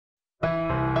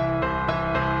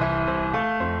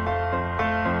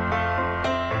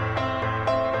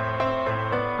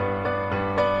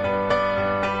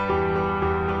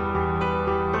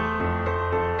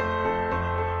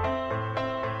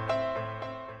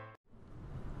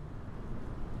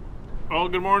Well,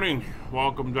 good morning.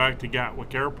 Welcome back to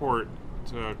Gatwick Airport.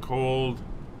 It's a cold,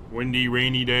 windy,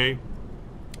 rainy day,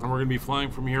 and we're going to be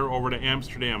flying from here over to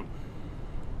Amsterdam.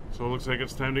 So it looks like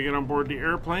it's time to get on board the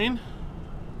airplane.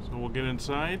 So we'll get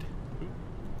inside.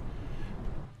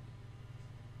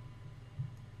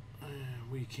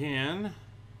 We can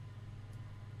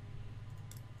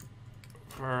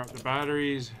fire up the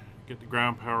batteries, get the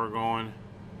ground power going,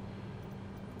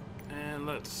 and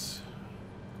let's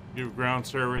do ground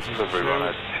services. Delivery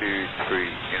runner 23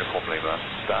 Uniform Lima,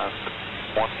 stand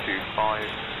 125,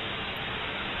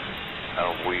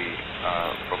 and we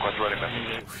request ready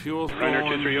message. Fuel's Runner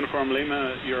going. 23 Uniform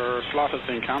Lima, your slot has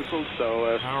been cancelled,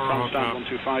 so from stand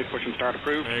 125, push and start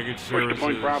approved. Baggage Push services. to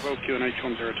point Bravo, QNH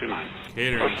 1029.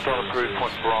 Catering Push start approved, services.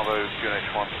 point Bravo,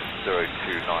 QNH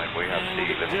 1029. We have the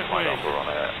limit flight offer on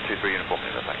 23 Uniform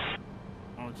Lima, thanks.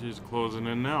 Which is closing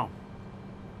in now.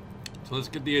 So let's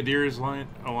get the adheres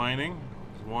aligning.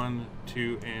 1,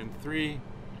 2, and 3.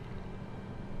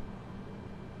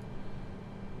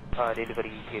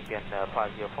 Delivery Ethiopian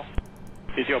 504.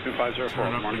 Ethiopian 504,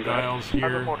 Turn up morning the dials here.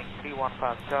 Good morning,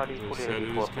 315 Charlie. As I said,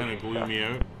 it is kind of gloomy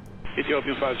out.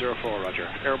 Ethiopian 504, roger.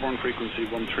 Airborne frequency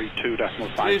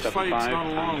 132.575. Today's flight's not a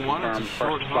long one. It's a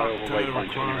short hop kind of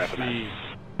across the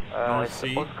North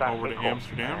Sea over to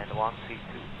Amsterdam. And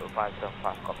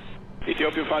 132.575 copy.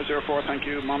 Ethiopian 504, thank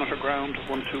you. Monitor ground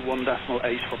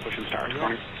 121.8 for push and start.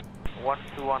 Morning.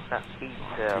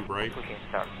 121.8 bright. push and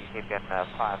start. Ethiopian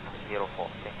 504.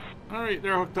 Thanks. Alright,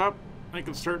 they're hooked up. They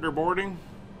can start their boarding.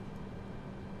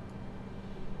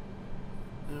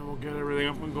 And we'll get everything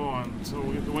up and going. So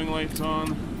we'll get the wing lights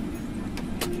on.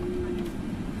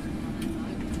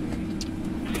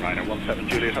 Ryder 17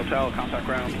 Juliet Hotel, contact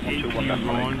ground 121.8.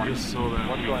 Going just so that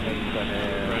we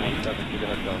can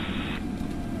get ready.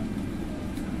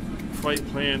 Flight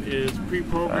plan is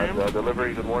pre-programmed.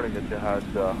 Delivery, good morning. It has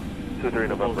 23 We'll go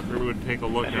November. through and take a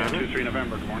look at it. 23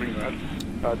 November, good morning, go ahead.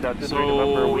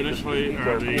 So initially,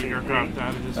 the aircraft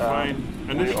data is fine.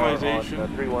 Initialization,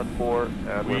 314,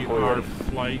 and we are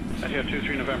flight Here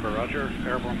 23 November, roger.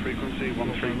 Airborne frequency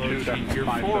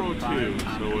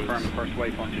 132.575. so Confirm the first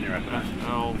waypoint in your estimate.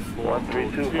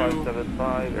 FL402.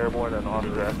 132.575, airborne and on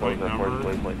the Flight number.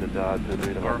 waypoint at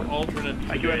 23 Our November. alternate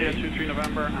Thank you, idea today, 23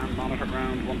 November and monitor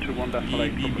ground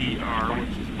 121.8. EBBR,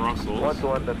 which is Brussels.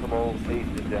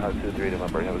 121.8, 23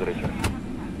 November. Have a good day, sir.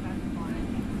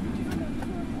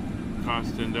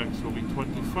 Cost index will be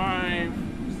 25.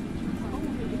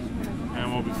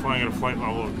 And we'll be flying at a flight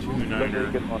level of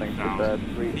 290,000. Good morning.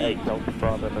 feet. So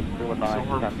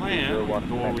our plan, we'll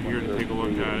go over here to take a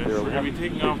look at it. So we're going to be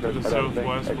taking off to the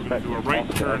southwest. We're going to do a right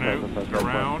turn out,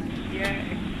 around,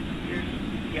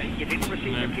 You didn't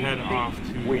receive and then head off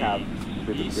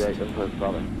to the east.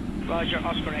 Roger,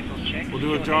 Oscar Echo check. We'll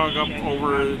do a jog up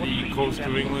over the coast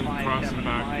of England, crossing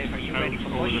back out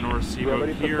over the North Sea road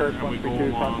here, and we go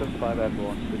along,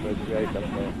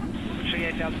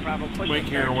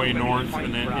 making our way north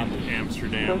and then into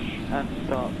Amsterdam.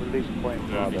 Down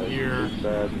here,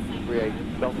 the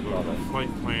flight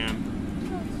plan.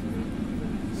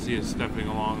 See us stepping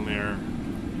along there,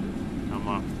 come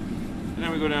up. And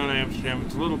then we go down to Amsterdam.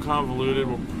 It's a little convoluted.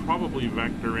 We'll probably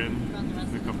vector in,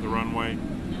 pick up the runway.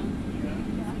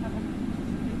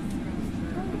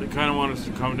 They kind of want us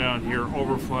to come down here,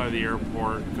 overfly the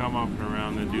airport, come up and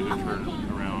around, then do the turn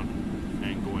around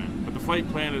and go in. But the flight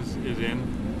plan is in.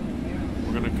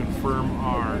 We're going to confirm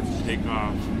our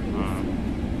takeoff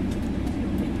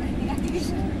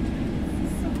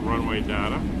runway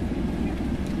data.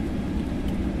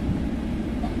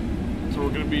 So we're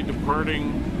going to be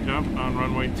departing on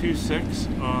runway 26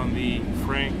 on the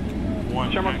Frank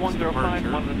 1X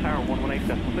departure.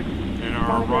 And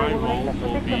our arrival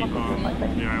will be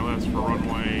on the ILS for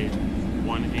runway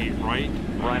 18 right.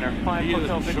 Ryder 5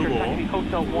 Hotel Victor Taxi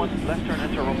Hotel 1 left turn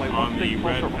enter runway 16 on the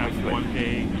red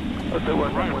F1A.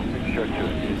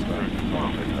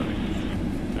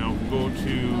 Now go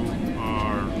to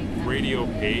our radio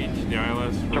page, the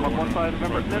ILS for German 15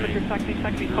 November, Limited Taxi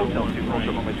Hotel 2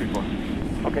 Hotel runway 34.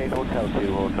 Okay, Hotel 2,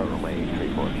 Hotel runway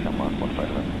 34, Shamrock 15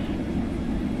 November.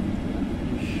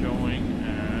 Showing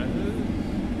as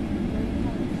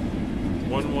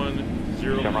 110.1.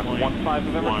 Shamrock 15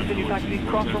 November, continue taxi,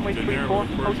 cross runway 34,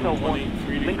 Hotel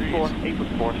 1, link 4, apron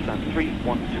 4, stand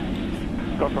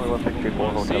 312. Cross runway 1634,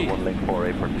 Hotel 1, link 4,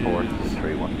 apron 4,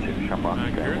 312, Shamrock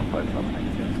 15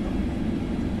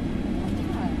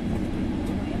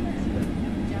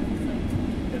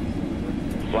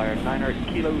 Flyer 9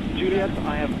 Kilo Juliet,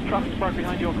 I have traffic spark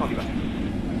behind you, I'll call you back.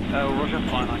 Roger,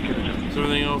 fine, I can. So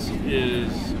everything else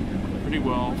is pretty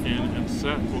well in and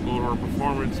set. We'll go to our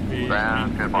performance page.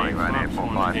 Ground, good morning, Ryanair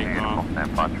 452, uniform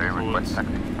stand 53, request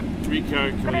taxi.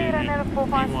 Recalculated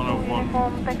V101, 2,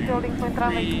 3,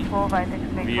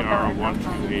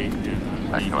 VR128,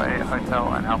 Taxiway,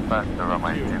 hotel and Alpha to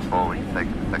runway 24, we can take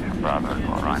section Bravo as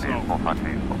well, Ryanair 452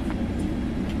 uniform.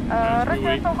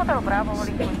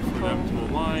 For them to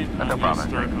align, Hotel Bravo,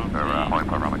 start on for Hoying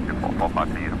for runway 24,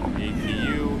 452 uniform.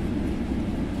 APU.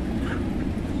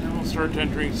 And we'll start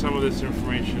entering some of this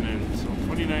information in. So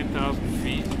 29,000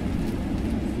 feet.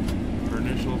 Our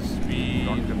initial speed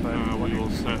we will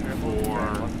set for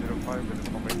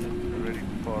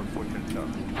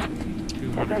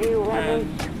 210.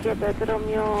 Quebec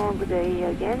Romeo, good day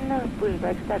again.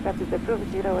 Pushback startup is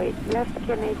approved 08 left,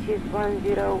 QNH is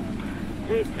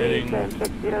 1033, check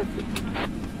 06.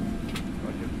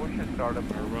 Our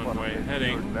runway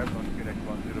heading. Airport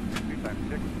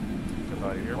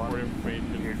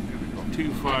information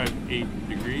 258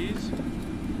 degrees.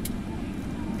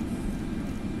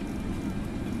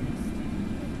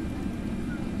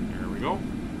 There we go.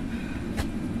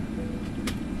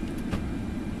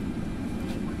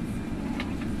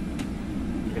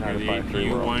 The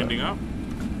APU winding up.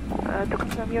 To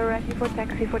confirm you're ready for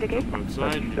taxi for the gate?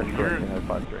 Outside, you can hear it.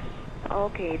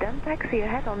 Okay, then taxi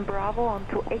ahead on Bravo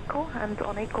onto Echo, and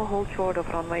on Echo hold short of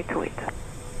runway 28.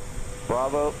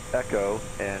 Bravo, Echo,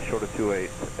 and short of 28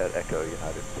 at Echo,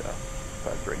 United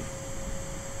 53.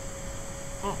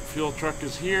 Oh, fuel truck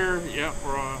is here. Yeah,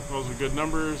 those are good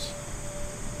numbers.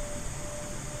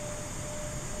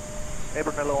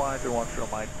 Apron Miller 110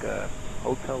 Mike,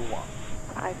 Hotel 1.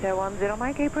 I say 10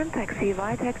 Mike Apron, taxi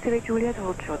via taxiway Juliet,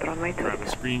 hold short runway 28. Grab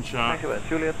a screenshot. Taxiway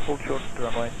Juliet, hold short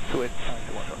runway 28,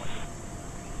 91 runway.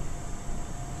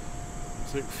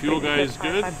 Looks like fuel guy is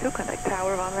good. Connect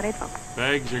tower 181.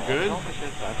 Bags are good.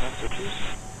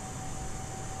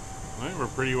 Alright, we're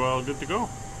pretty well good to go.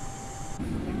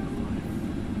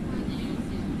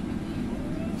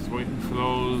 Just waiting for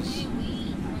those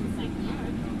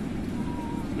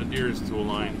nadirs to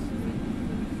align.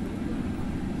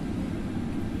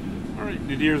 Alright,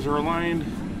 nadirs are aligned.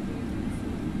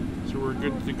 So we're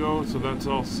good to go. So that's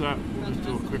all set. We'll just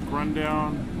do a quick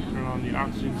rundown. Turn on the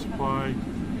oxygen supply.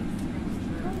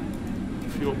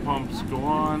 Fuel pumps go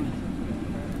on.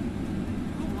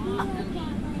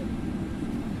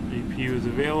 APU is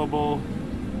available.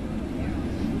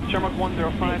 Shamrock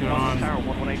 105, on tower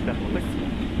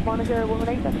 118.6.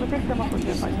 118.6, Shamrock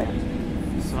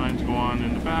 105. Signs go on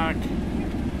in the back.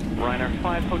 Ryanair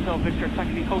 5, Hotel Victor,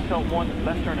 taxi Hotel 1,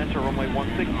 left turn enter runway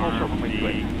 16, hold short runway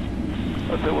 28.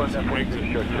 Hotel 1,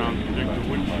 Turn on the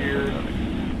wind shear.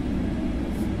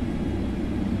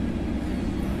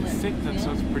 I think that's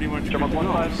pretty much good to Shamrock go.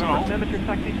 15, So, temperature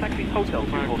taxi Hotel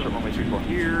 2, hold short runway 34.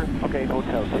 here, Okay,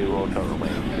 Hotel 2, Hotel runway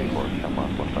 34,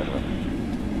 Shamrock 151.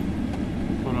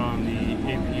 put on the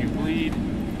APU bleed.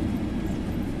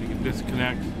 We can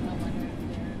disconnect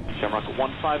Shamrock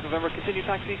 15 November, continue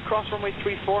taxi, cross runway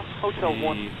 34, Hotel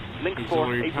 1, link 4,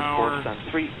 auxiliary apron power. 4, stand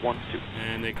 312.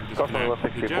 and they can Cross runway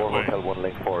disconnect the 164, jetway. Hotel 1,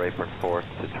 link 4, apron 4 to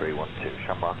 312,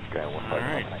 Shamrock, ground 151.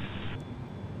 Alright.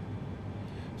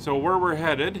 So where we're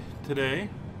headed today,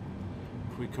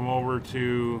 if we come over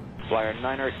to Flyer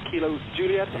 9er Kilo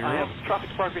Juliet, Zero. I have traffic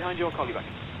parked behind you, I'll call you back.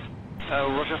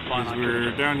 Roger, is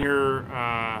we're down here,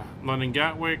 London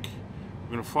Gatwick.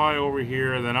 We're going to fly over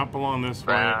here, then up along this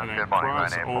way, and then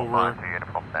cross over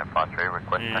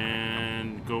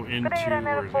and go into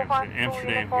where is it?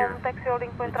 Amsterdam here.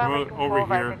 We'll come out over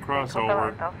here, cross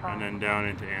over, and then down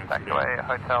into Amsterdam.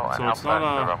 Hotel So and it's not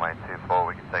Alpha to a runway 24,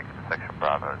 we can take to section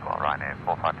Bravo as well, Ryanair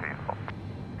 452 uniform.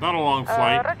 not a long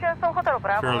flight,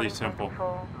 fairly simple.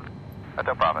 Hotel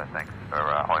Bravo, thanks for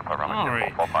holding for runway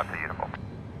Alright. 24, 452 uniform.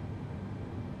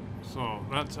 So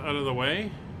that's out of the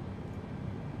way.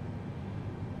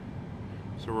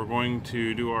 So we're going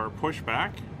to do our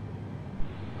pushback.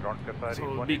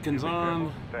 So beacons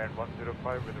on.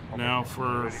 Now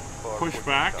for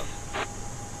pushback.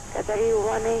 Qatari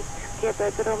 18,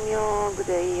 Quebec Romeo, good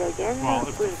day again. Well, if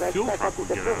the Pushback fuel truck startup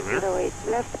would is get out of approved there. 08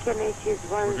 left, QNH is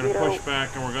We're going to push 10.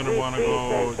 back and we're going to want to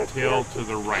go tail to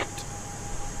the right.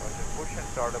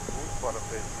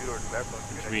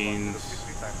 Which means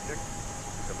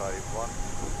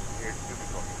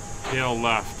tail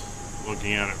left,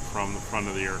 looking at it from the front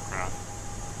of the aircraft.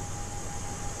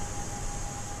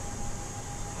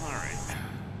 Alright.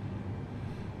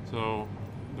 So,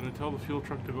 did I tell the fuel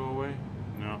truck to go away?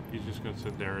 No, he's just going to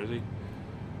sit there, is he?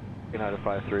 United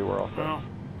 53, we're all set. Well,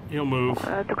 he'll move.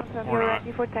 To confirm Or you're not.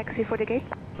 ready for taxi for the gate?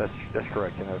 That's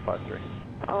correct, United 53.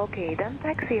 Okay, then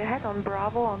taxi ahead on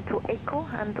Bravo onto Echo,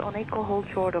 and on Echo hold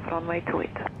short of runway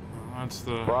 28. That's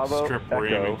the Bravo, strip we're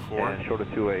Echo, aiming for. and short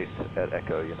of 28 at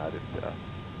Echo United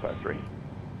 53.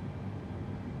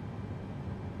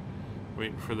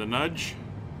 Waiting for the nudge.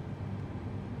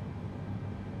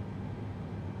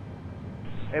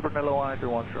 Apron Hello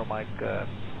 1310 Mike,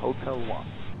 Hotel 1.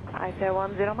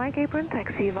 I-10 Mike, apron,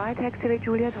 taxi via taxi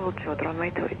Juliet, hold short, runway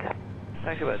 28.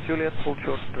 Taxi via Juliet, hold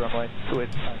short, runway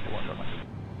 28, 91 Mike.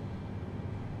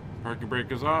 Parking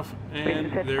brake is off,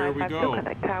 and there we go.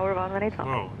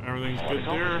 Oh, everything's good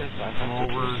there. Come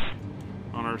over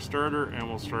on our starter, and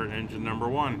we'll start engine number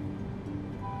 1.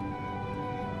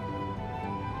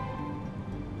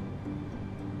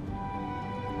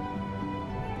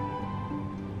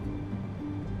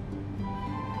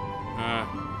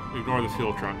 Ignore the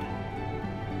fuel truck.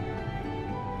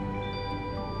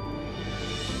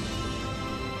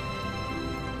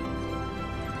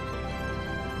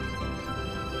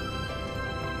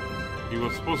 He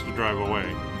was supposed to drive away.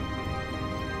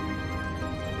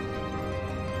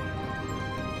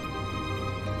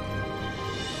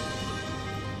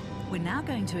 We're now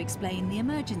going to explain the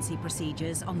emergency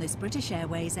procedures on this British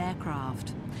Airways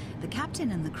aircraft. The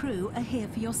captain and the crew are here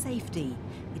for your safety.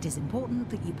 It is important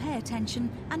that you pay attention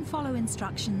and follow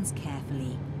instructions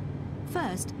carefully.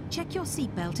 First, check your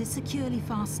seatbelt is securely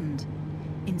fastened.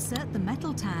 Insert the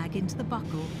metal tag into the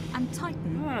buckle and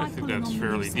tighten by pulling on the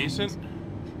fairly loose decent. end.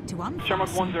 To unfasten,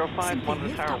 Shamrock 105, simply one to the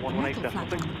lift tower, up the 118 metal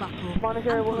flap on decimal the buckle and pull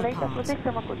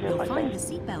apart. You'll find the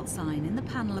seatbelt sign in the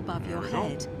panel above your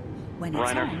head. When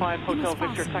it's Ryanair on, 5 you Hotel must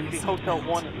Victor, fasten taxi your Hotel seatbelt.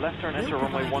 1, left turn, enter We'll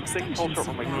runway provide 16, extension hold short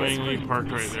runway seatbelts 2. Annoyingly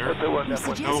parked right there. We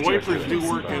suggest the you wipers keep do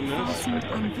your work in seatbelt this, fastened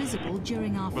and visible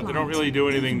during our but they flight, don't really do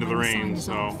anything to even the when the sign rain, is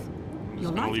so off. I'm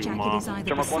Your just going to life leave them jacket off. is either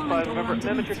Shamrock beside 15, or remember, underneath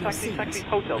limit your your taxi seat.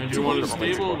 Hotel. Engine 1 is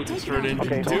stable, we can Take start it out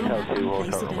of engine the 2. bonnet and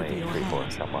place it over your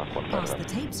head. Pass the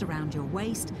tapes around your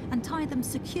waist and tie them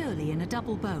securely in a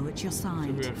double bow at your So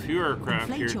side. we have a few aircraft here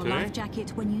Inflate your today. life jacket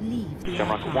when you leave the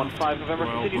Shamrock aircraft. 15 November,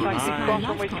 Well, continue good taxi night. cross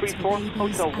runway 34,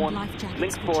 Hotel 1,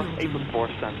 link 4, apron 4,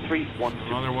 stand 3, 1, 2.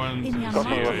 Another one. In the So,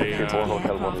 unlikely event of the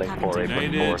Hotel 1, aircraft link having 4, to apron make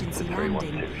an 4, emergency 312,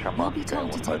 landing, you'll be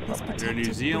told to take this protected New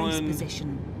brace Zealand.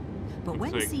 position. But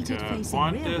when Looks like, seated facing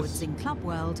Qantas. rearwards in Club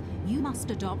World, you must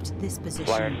adopt this position.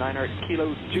 Flyer 9 Kilo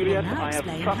We will Juliet, now I have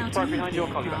explain how traffic to park leave behind the you,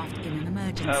 I'll call you back. aircraft in an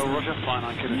emergency. Roger, fine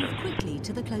on Move Kilo. quickly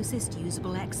to the closest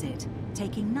usable exit,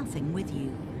 taking nothing with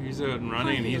you. He's out and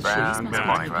running, and he's High-heel shooting shoes must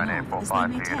back. be taken off as they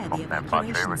may tear the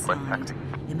evacuation slide.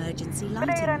 Emergency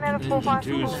lighting Engine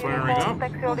 2 is firing up.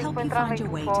 will help you find your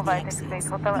way to the exits.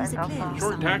 These are clearly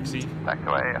Short signed. taxi.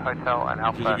 Taxiway Hotel and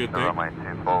Which is a Alpha good to thing. runway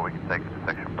 24, we can take to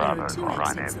section There Bravo are two or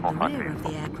exits Ryanair at the 45 rear of the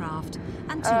uniform. aircraft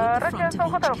and two at the front of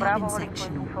each cabin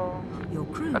section. Your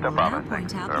crew will Hotel now Bravo 6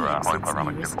 point for out the Hollywood exits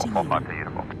runway nearest 24, to 45 you.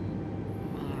 uniform.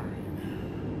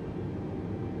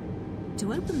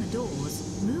 To open the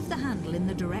doors, move the handle in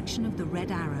the direction of the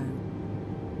red arrow.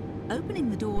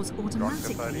 Opening the doors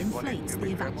automatically inflates the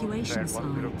evacuation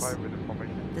slides.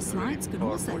 The slides can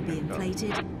also be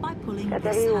inflated by pulling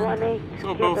this handle.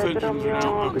 So both engines are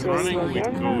now up and running. We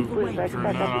can go turn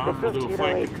that off. We'll do a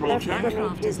flight control If the check.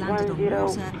 aircraft is landed on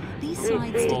water, these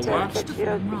slides Full detach left, to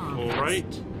form full rafts.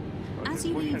 right, As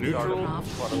you leave the neutral, aircraft,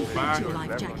 full inflate back, your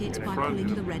life jacket by front,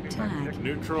 pulling the red tag.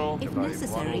 neutral, If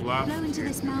necessary, full left, blow into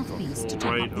this mouthpiece to full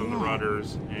top right up the on the air.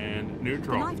 rudders, and The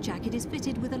neutral. life jacket is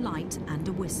fitted with a light and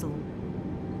a whistle.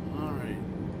 Alright.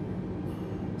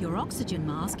 Your oxygen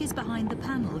mask is behind the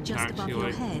panel just above Taxi your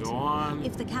light head. go on.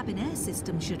 If the cabin air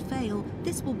system should fail,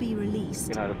 this will be released.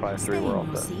 United 53, Stay we're in all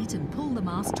your set. seat and pull the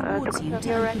mask towards you to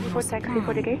you're open ready your for taxi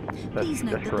for the supply. gate? Please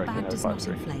note That's that the correct, bag does not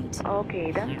United 53. inflate.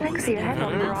 Okay, then Place taxi the ahead bag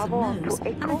on on Bravo mouth Bravo and nose to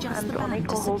and Echo adjust the and on bag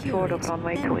to Echo hold secure short it, of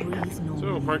runway then 28. breathe So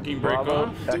normally. parking brake Bravo,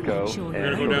 off. Do Echo, make sure and your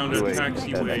We're gonna go down to aircraft is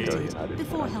taxiway. correctly Echo fitted United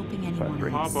before helping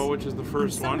anyone else. Papa, which is the In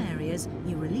first some one? areas,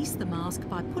 you release the mask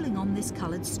by pulling on this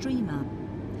coloured streamer.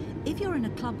 If you're in a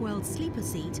Club World sleeper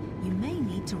seat, you may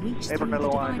need to reach through the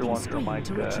dividing screen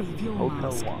to retrieve your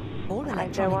mask. All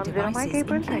electronic devices,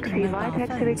 including mobile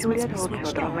phones, must be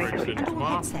switched off, and all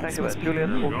headsets must be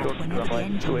removed whenever the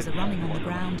engines are running on the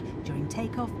ground during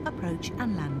takeoff, approach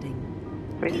and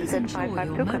landing. Please ensure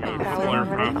your mobile phone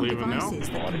or any devices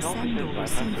that can send or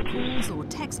receive calls or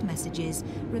text messages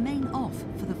remain off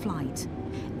for the flight.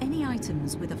 Any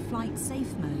items with a flight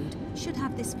safe mode should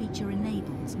have this feature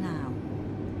enabled now.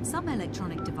 Some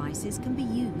electronic devices can be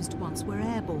used once we're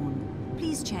airborne.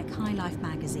 Please check High Life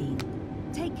magazine.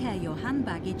 Take care your hand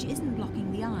baggage isn't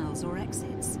blocking the aisles or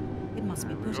exits. It must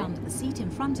be put under the seat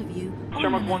in front of you or in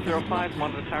Shamrock an overhead 105, locker.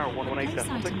 monitor tower, 118 Place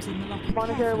decimal 6. items in the locker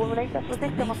 101 carefully, as they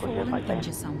may decimal fall and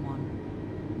injure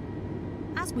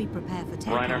someone. As Whilst we prepare for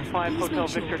takeoff, Ryanair 5 please Hotel make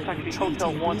sure Victor that taxi your tray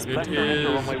Hotel table 1 is left prepared, to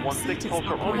runway your 16 seat is closer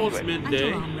upright, Almost and midday.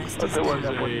 your armrest is down. Please stow your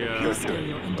individual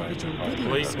video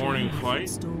late extra morning in the flight.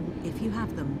 footstool if you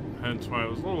have them. Hence why it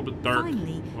was a little bit dark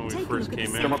Finally, when we take a first look at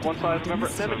came the in. Shamrock safety 15, card in remember,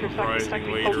 the Limit your seat. taxi, Rising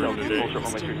taxi later Hotel in the If day. you have any closer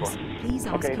runway 34. questions, please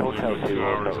ask Okay, your Hotel 2, 2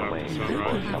 hours Hotel after Lane.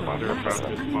 sunrise, have a some relaxed aircraft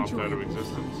just and popped out of enjoyable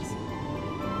existence. flight.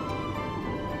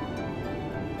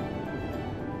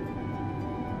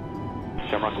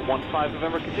 Shamrock 15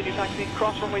 November, continue taxi,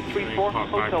 cross runway 34,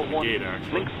 Pop back Hotel to the 1, gate,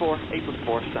 actually. link 4, apron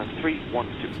 4, stand 312.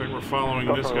 Looks like we're following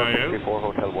this guy out. 34,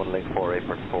 Hotel 1, link 4,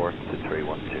 apron 4 to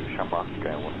 312, Shamrock 15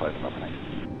 November 9.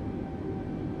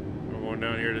 We're going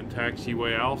down here to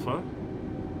taxiway Alpha.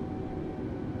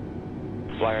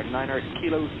 Flyer 9er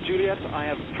Kilo Juliet, I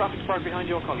have traffic spark behind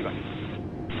you, I'll call you back.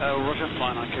 Roger,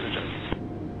 flying on Kilo Juliet.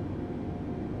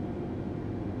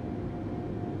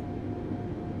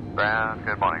 Ground,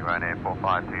 good morning, Ryanair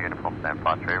 452, uniform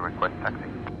 753, request taxi.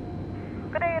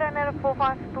 Good day, Ryanair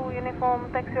 452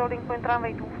 uniform, taxi holding point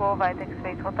runway 24, right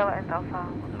X-Space Hotel and Alpha.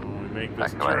 When we make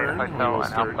this Taxiway turn, we Hotel will and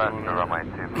start Alpha going to on runway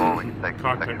 24, we can take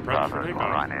cockpit second prep for Bravo takeoff. on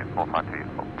Ryanair 452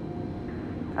 uniform.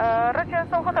 Roger,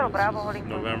 so Hotel Bravo holding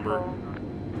point November. 24.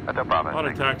 Hotel Bravo, A lot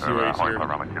of thank you for, taxiways here.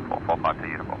 runway 24, 452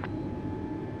 uniform.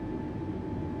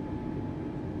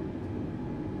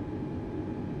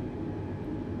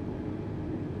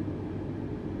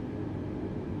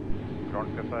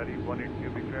 Ground Safari 18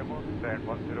 cubic Ramos and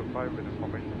 105 with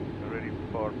information ready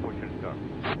for push and start.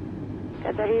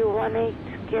 Qatari 18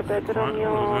 Quebec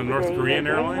Romeo. Was it North Korean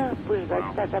airline? Pushback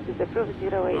Wow. startup is approved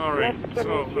 08. Alright, Left,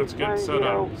 so let's get set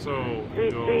up. So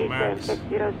go max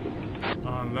 33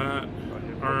 on that.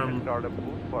 Arm, Start up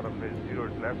boost for runway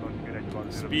 0 left on QNH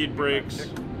 10. speed brakes.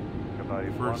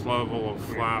 First level of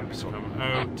flaps come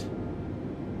out.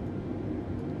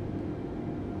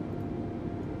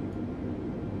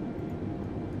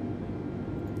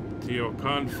 TO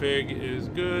config is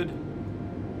good.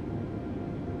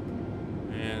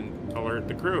 And alert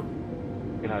the crew.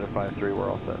 United 53, we're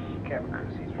all set.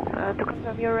 To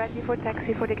confirm you're ready for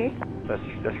taxi for the gate? That's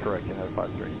correct, United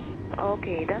 53.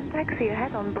 Okay, then taxi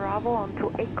ahead on Bravo onto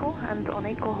Echo and on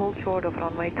Echo hold short of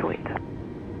runway 28.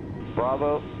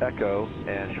 Bravo, Echo,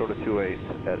 and short of 28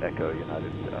 at Echo,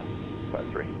 United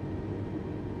 53.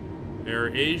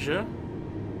 Air Asia.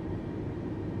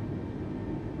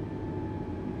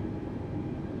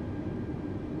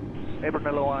 Apron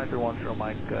Melo 1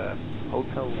 Mike,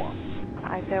 Hotel 1.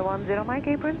 I say 10 Mike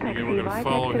apron, taxi we're gonna right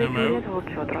follow next to him the Juliet, out. hold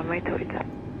short runway 28.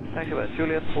 Thank you,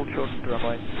 Juliet, hold short,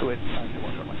 runway 28, thank you,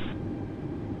 runway.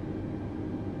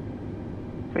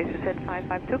 Reach set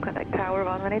 552, contact tower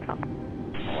 1181.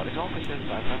 What is on, mission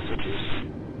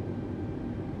 552.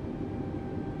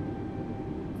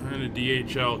 And a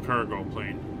DHL cargo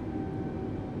plane.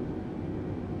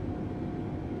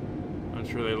 Not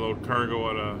sure they load cargo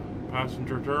at a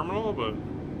passenger terminal, but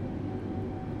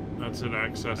that's it,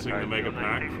 accessing the mega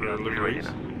pack for deliveries.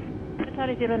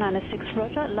 Qatari 096,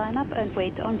 Roger, line up and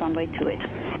wait on runway 28.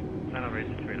 Line up, ready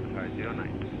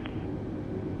 509.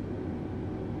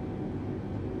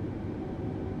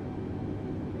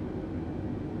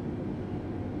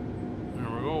 There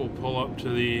we go, we'll pull up to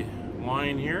the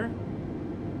line here.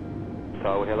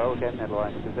 So, hello again,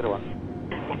 Airline 201.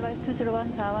 Flight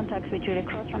 201, Tower 1, taxi Juliet,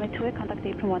 cross runway 28, contact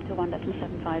apron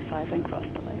 121.755 and cross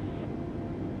the way.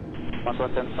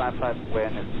 121.755,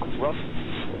 when it's cross,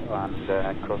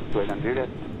 and cross to Airline Juliet,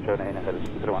 turn in ahead of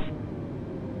 201.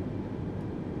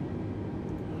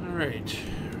 Alright.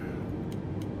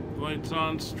 Lights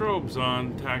on, strobes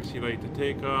on, taxi light to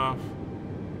take off.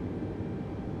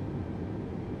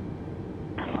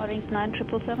 Orange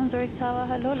 9777, Zurich Tower,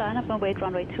 hello, line up and wait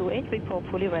runway 28, report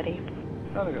fully ready.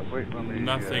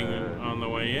 Nothing on the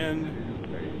way in.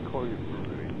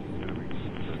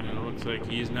 And it looks like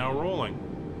he's now rolling.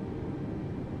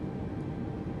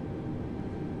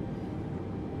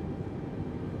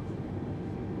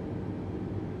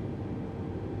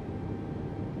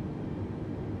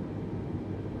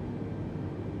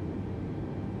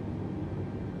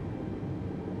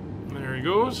 There he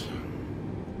goes.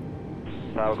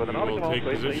 Now, good We will take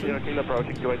position.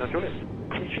 approaching to Airline Juliet.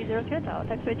 300 Tower,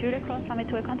 taxi Juliet, cross runway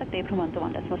 28, contact apron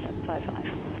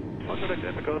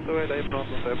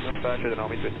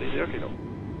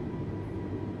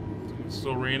 121.755. It's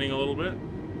still raining a little bit.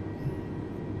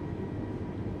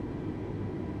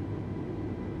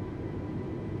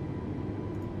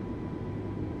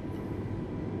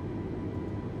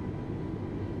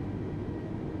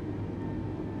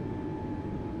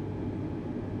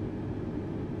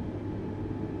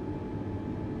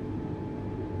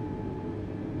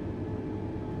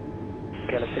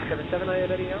 Galaxy 677, are you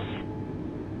ready now?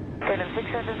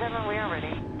 United 677, we are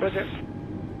ready. Roger.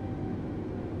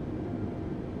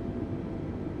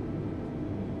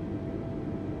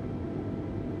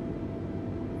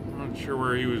 Not sure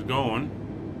where he was going.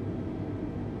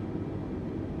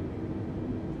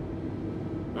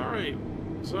 Alright,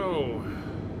 so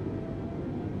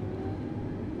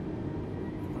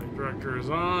flight director is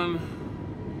on.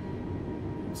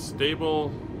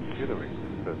 Stable.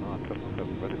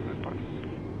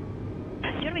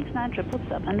 Eurowings 9 triple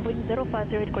sub and wind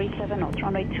 050 degrees 7 knots,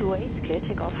 runway 28, clear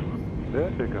takeoff. There,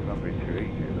 take us runway 28,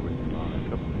 Eurowings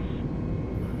 9.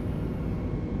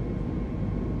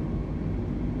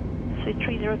 Sweet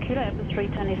 30 kilo, Airbus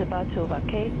 310 is about to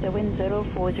vacate. The wind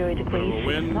 040 degrees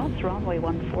 6 knots, runway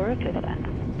 14, clear to land.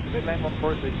 Midline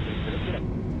 14,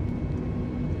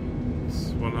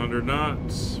 It's 100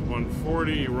 knots,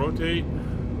 140, rotate.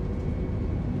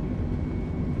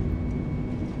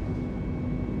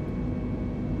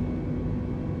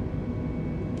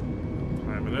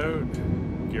 Climb it out,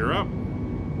 gear up.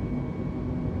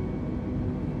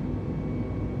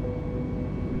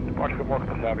 Departure good morning,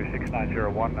 Transavia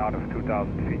 6901 out of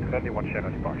 2,000 feet, ready, one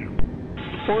channel departure.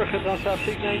 Vorige Transavia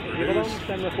 6901,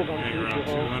 stand level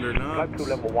 130. 200 knots. Flight to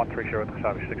level 130,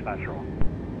 Transavia 6901.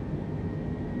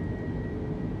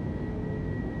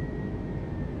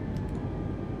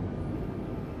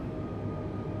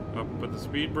 Up with the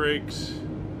speed brakes.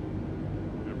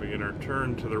 Gonna begin our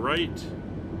turn to the right.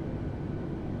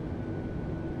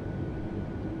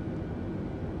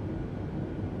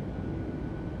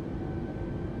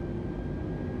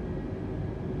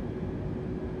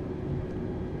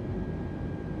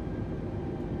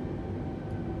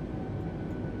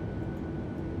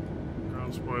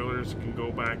 Ground spoilers can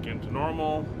go back into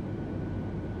normal.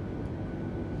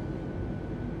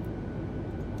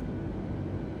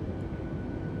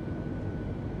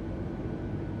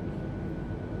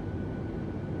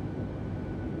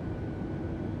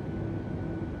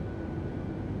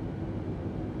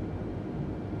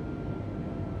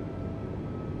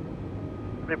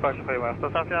 Departure for US,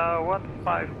 Transavia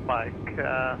 15 Mike.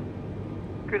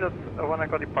 Good at 1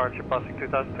 echo departure, passing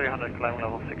 2,300, climbing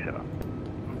level 60. Okay,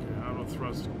 auto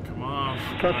thrust come off.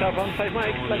 Transavia 15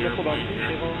 Mike, stand level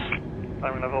 130.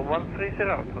 Climbing level 130,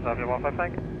 Transavia 15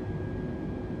 Mike.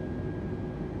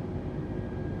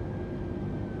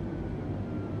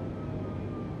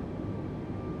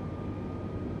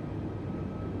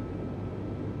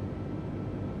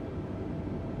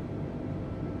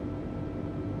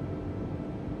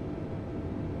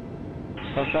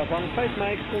 Transavia 15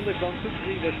 Mike, contact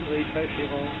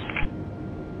 123.850.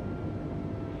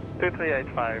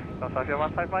 2385, Transavia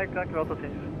 15 Mike, dankjewel, tot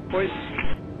ziens. Hoi.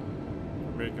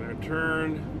 We're making our turn.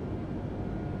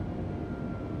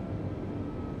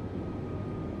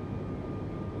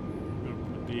 Gonna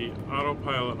put the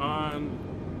autopilot on.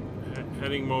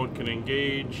 Heading mode can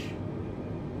engage.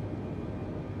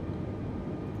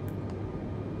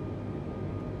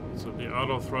 So the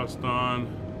auto thrust on.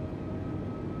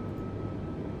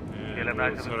 And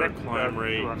we'll set our climb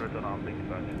rate.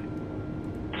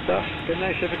 Dag, good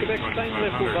night, even Quebec, climb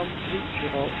level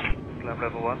 130. Climb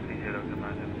level 130,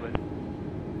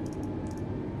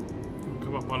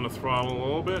 Come up on the throttle a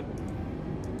little bit.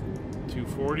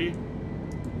 240.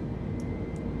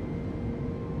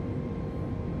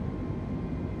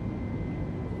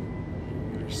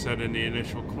 We're set in the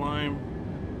initial climb.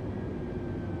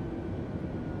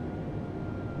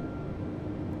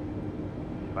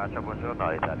 Departure, buongiorno,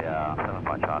 Italia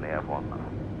 75 Charlie F1.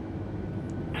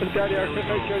 Italia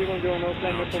 75 Charlie 10, climb level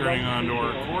 130. Turning onto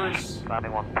our course.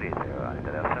 Climbing 130, Italia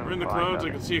 75. We're in the clouds. I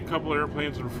can see a couple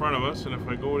airplanes in front of us, and if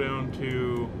I go down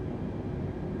to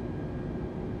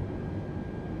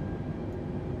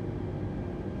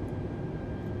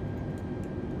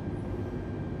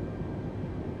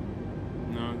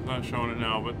no, it's not showing it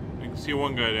now, but I can see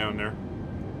one guy down there.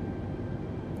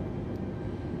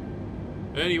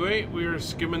 Anyway, we're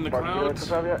skimming the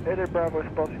clouds. Air Bravo is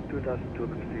passing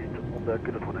 2,200 feet on the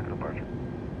Kudat 1 departure.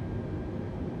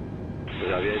 We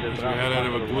head out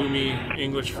of a gloomy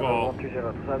English fall.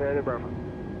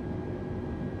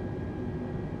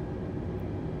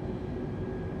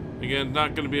 Again,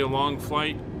 not going to be a long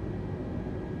flight.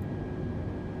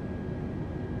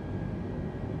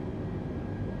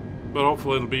 But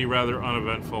hopefully it'll be rather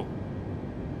uneventful.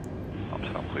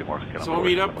 So I'll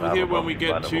meet up with you when we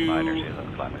get to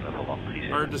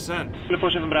our descent. Clip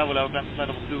 7 Bravo, low, climb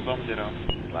level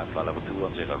 210. Climb level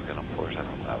 210, can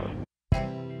 47 Bravo.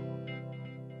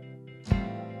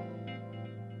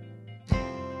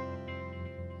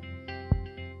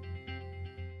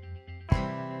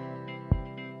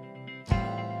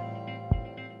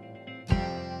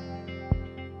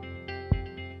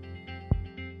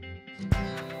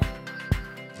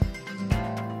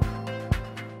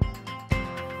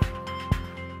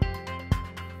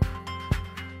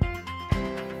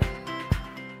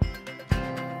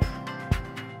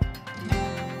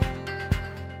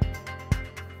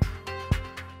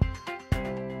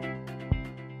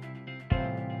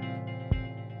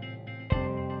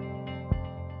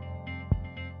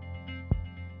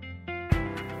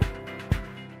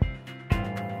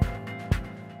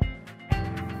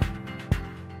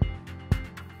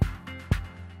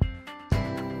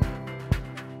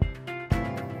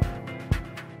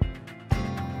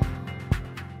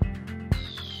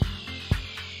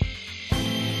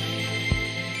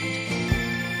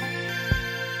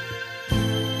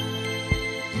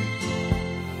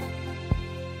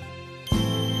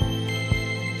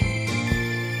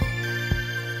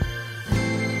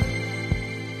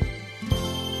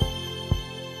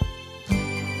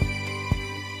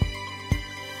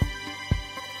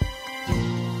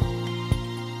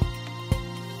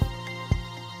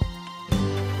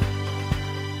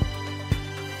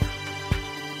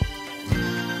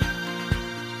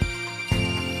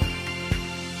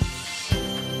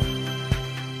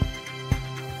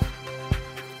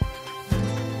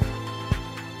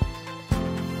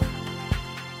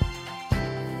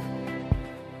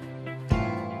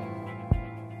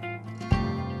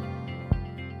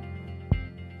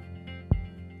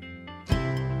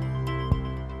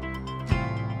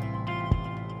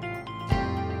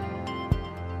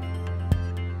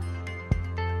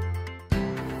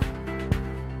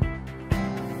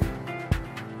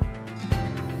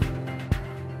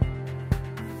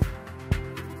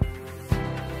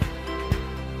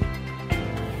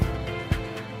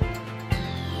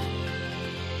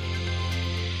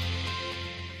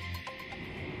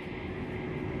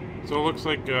 So it looks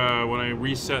like when I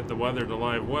reset the weather to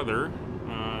live weather,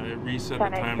 it reset the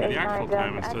time to the actual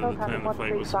time instead of the time the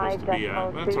flight was supposed to be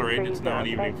at. That's alright, it's now an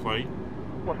evening flight.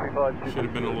 Should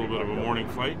have been a little bit of a morning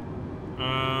flight.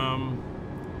 Let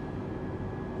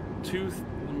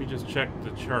me just check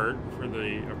the chart for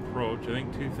the approach. I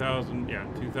think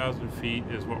 2,000 feet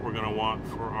is what we're going to want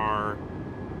for our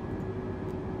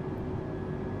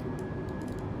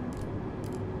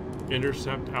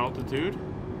intercept altitude.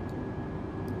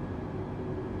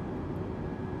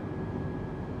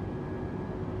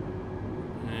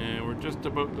 And we're just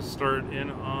about to start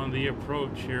in on the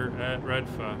approach here at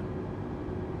Redfa.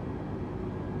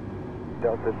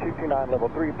 Delta 229, level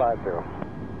 350.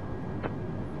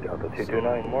 Delta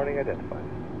 229, morning identified.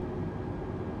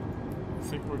 I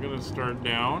think we're going to start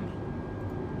down.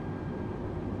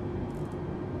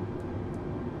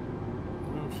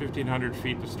 1,500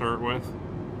 feet to start with.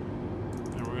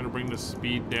 And we're going to bring the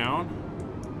speed down.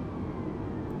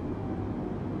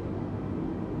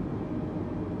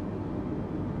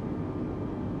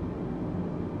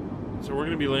 So we're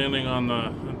going to be landing on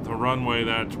the runway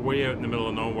that's way out in the middle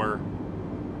of nowhere.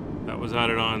 That was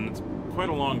added on. It's quite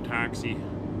a long taxi.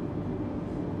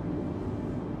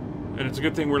 And it's a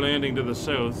good thing we're landing to the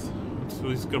south. It's at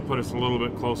least going to put us a little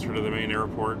bit closer to the main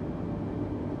airport.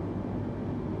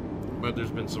 But there's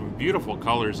been some beautiful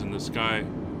colors in the sky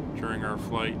during our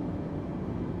flight.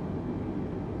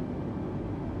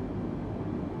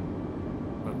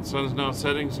 But the sun's now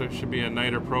setting, so it should be a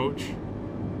night approach,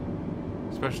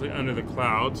 especially under the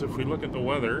clouds. If we look at the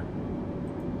weather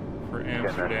for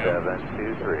Amsterdam,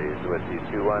 723 with you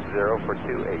 210 for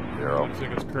 280. Looks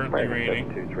like it's currently raining.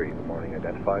 723, the morning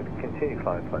identified. Continue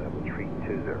climb flight level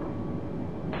 320.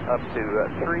 Up to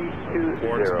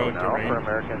 320 now for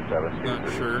American 723. Not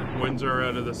sure. Winds are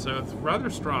out of the south, rather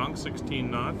strong,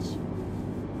 16 knots.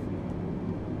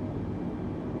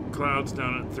 Clouds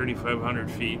down at 3,500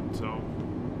 feet, so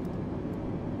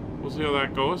we'll see how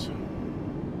that goes.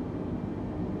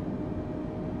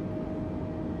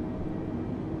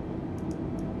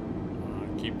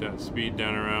 Keep that speed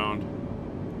down around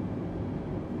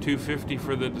 250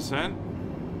 for the descent.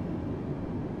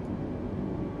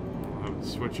 I'll have to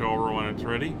switch over when it's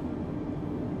ready.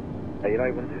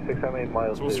 United 126, how many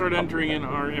miles? So we'll start entering in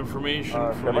our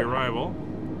information for the arrival.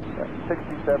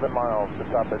 67 miles to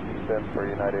stop at Houston for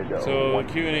United. So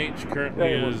QNH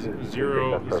currently is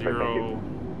 00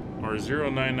 or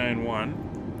 0991.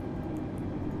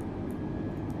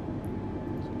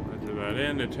 So enter that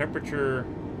in. The temperature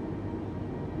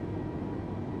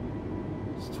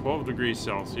 12 degrees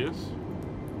Celsius.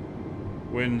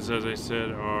 Winds, as I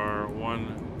said, are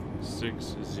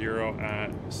 160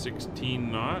 at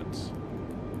 16 knots.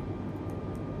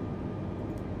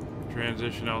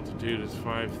 Transition altitude is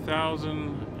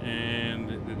 5,000, and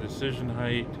the decision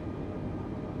height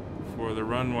for the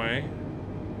runway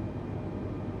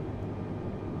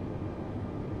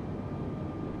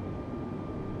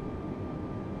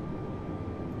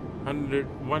is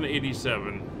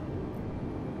 187.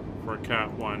 For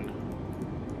Cat 1.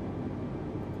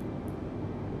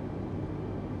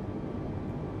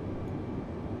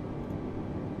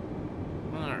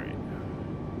 Alright.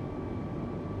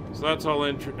 So that's all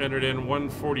entered in.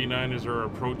 149 is our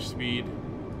approach speed.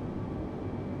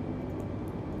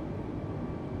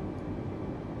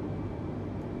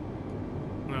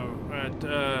 Now at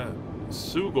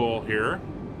Sugol here,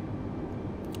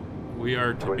 we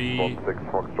are to be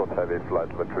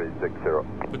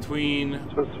between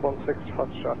 16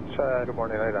 Foxtrot, good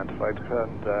morning, identified,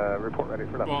 and report ready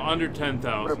for that. Well, under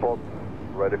 10,000. Report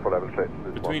ready for level 6.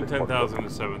 Between 10,000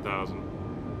 and 7,000.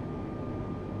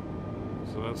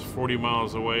 So that's 40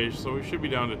 miles away, so we should be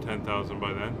down to 10,000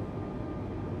 by then.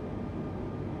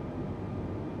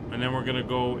 And then we're going to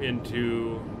go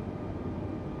into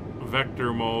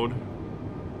vector mode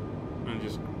and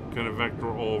just kind of vector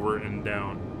over and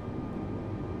down.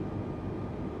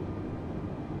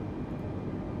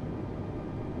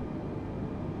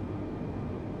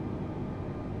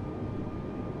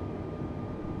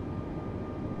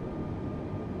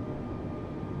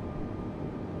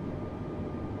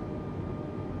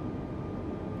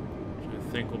 Which I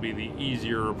think will be the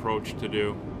easier approach to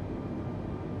do.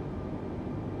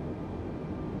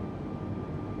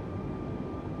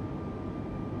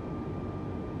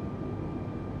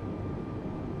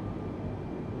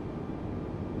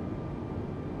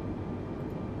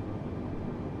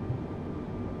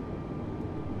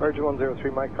 Virgin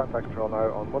 103, Mike, contact control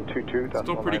now on 122.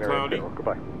 Still pretty cloudy.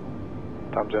 Goodbye.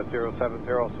 Tomjet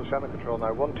 070, also Shannon control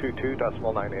now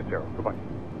 122.980. Goodbye.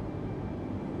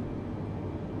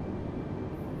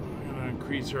 I'm going to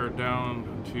increase her down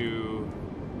to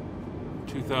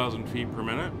 2,000 feet per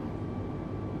minute.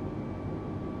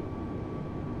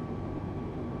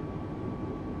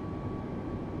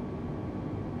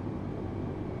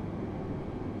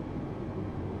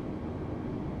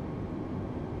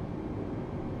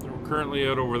 We're currently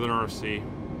out over the North Sea.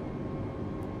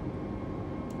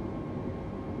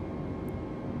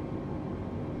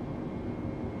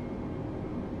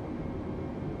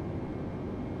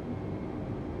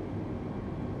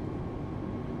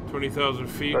 $20,000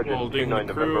 feet, we'll ding the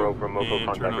crew and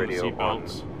turn on the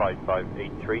seatbelts.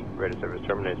 5583, ready service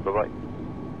terminates, bye-bye.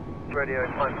 Radio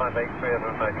 5583,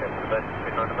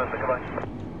 November, goodbye.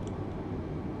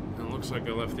 And it looks like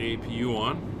I left the APU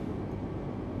on.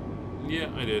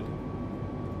 Yeah, I did.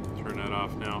 Turn that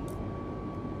off now.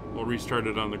 We'll restart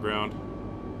it on the ground.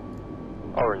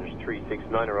 Orange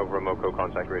 369 or over Moco,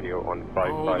 contact radio on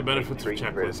 5583. The benefits of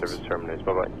checklists. Ready service terminates,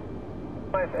 bye-bye.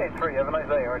 583, have a nice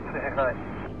day, Orange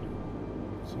 369.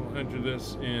 So we'll enter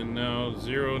this in now,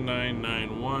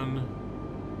 0991.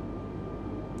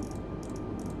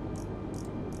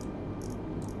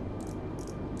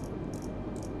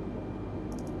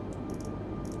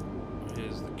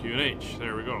 Is the QNH,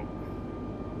 there we go.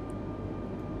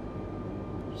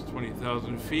 Just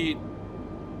 20,000 feet.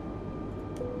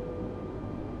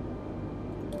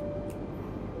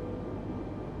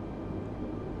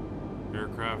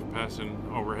 Aircraft passing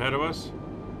overhead of us.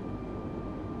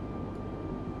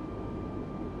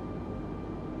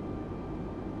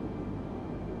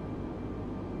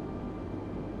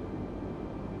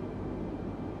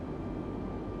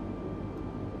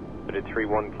 United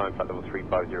 31, climb flight level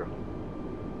 350.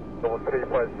 Level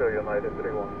 350, United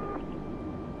 31.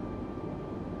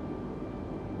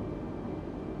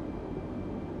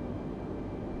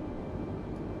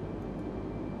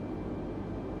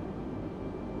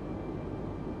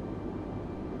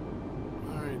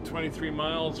 Alright, 23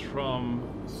 miles from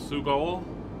Sugol.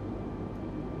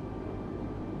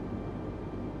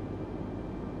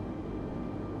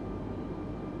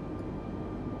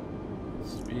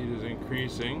 Speed is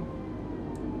increasing.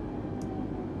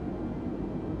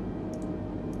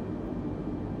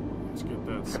 Let's get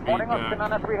that speed Morning, back.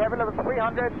 Austin 3 Heavy, level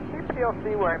 300,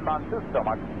 CPLC, we're inbound to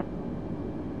Stomach.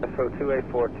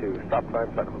 SO2842, stop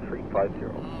climb flight level 350.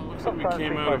 Looks like we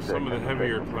came out of some of the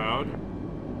heavier cloud.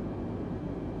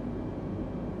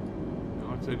 It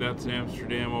looks like that's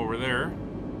Amsterdam over there.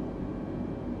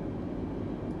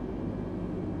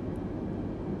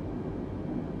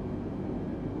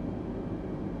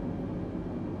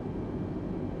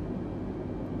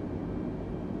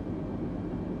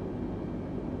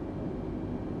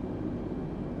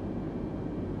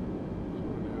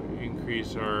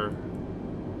 Increase our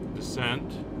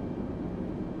descent.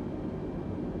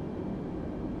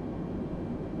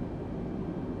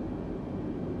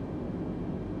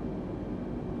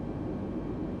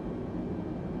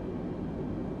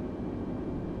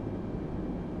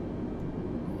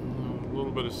 A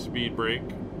little bit of speed brake.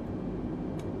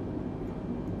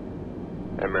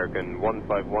 American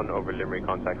 151 over Limerick,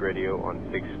 contact radio on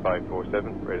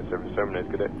 6547, ready service terminates,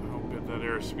 good day. I'll get that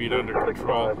airspeed under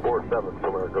control. 6547,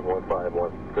 American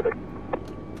 151, good day.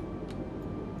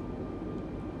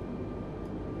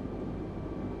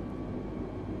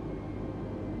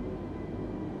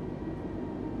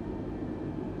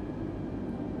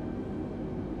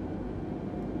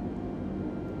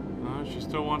 She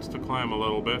still wants to climb a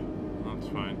little bit. That's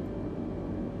fine.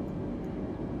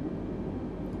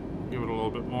 Give it a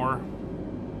little bit more.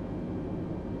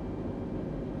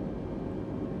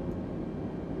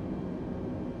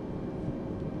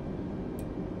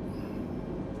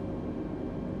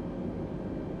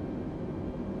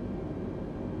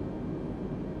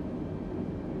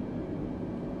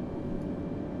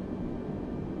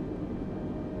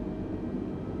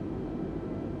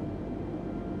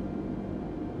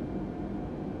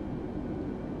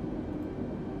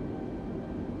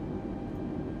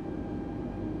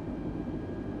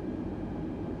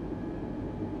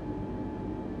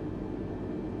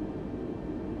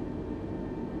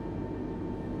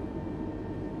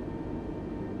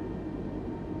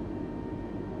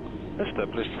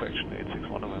 Established correction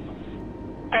 861 November.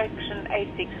 Correction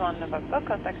 861 November,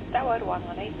 contact tower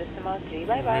 118.3,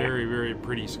 bye bye. Very, very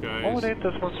pretty skies.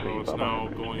 118.3. So it's now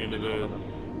going into the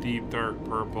deep dark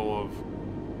purple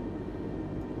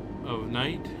of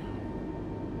night.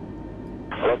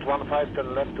 Slot 15 to the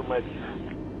left to Med.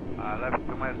 Left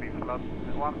to Med, slot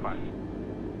 15.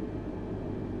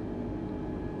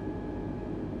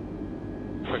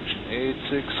 Correction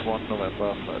 861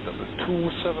 November, flight level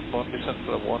 271, descent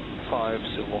level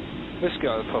 150, Whiskey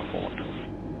Alpha 42.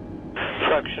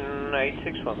 Fraction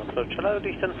 861, approach allowed,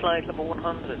 descent flight level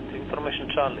 100, information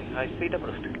Charlie, high speed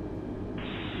approved.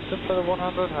 Descent level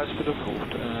 100, high speed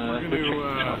approved. We're going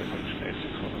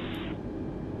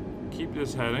to keep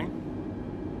this heading.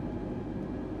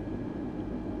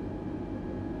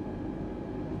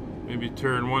 Maybe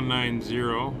turn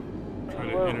 190. Try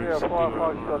to intercept.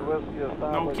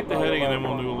 No, keep the heading and then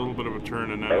we'll do a little bit of a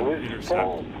turn and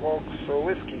intercept.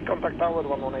 Whiskey, contact tower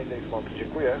 118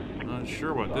 dziękuję. Not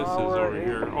sure what this is over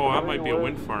here. Oh, that might be a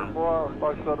wind farm. All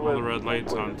the red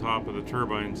lights on top of the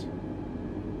turbines.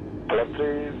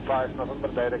 5 November,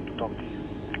 direct to Tomty.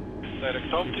 Direct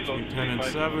Tomty. Between 10 and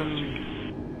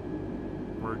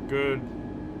 7. We're good.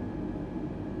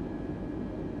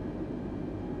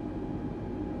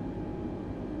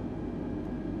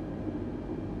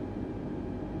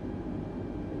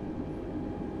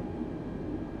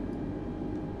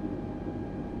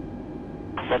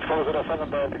 Let's follow 07,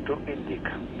 direct to Indic.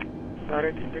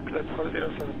 Direct Indic, let's follow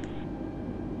 07.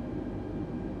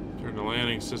 Turn the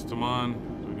landing system on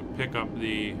so we can pick up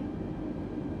the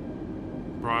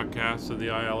broadcast of the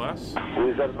ILS.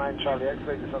 Wizard 9 Charlie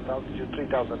X-ray, descent altitude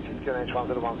 3000 feet, QNH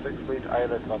 1016, fleet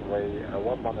ILS runway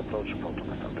 11 approach, proton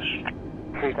established.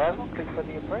 3000, click for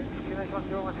the approach, QNH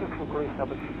 1016, full crew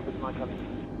established with 9 Charlie.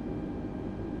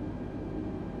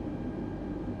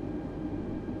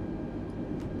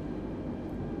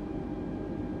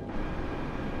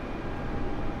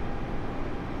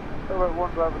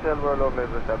 One driver Delaware, low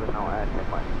level established now at 10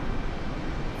 miles.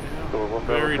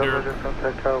 Very dark.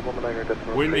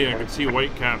 Windy, I can see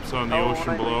white caps on the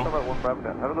ocean below.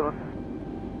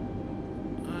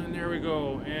 And there we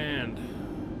go, and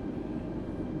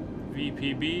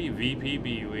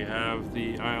VPB, we have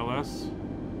the ILS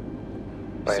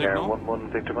signal.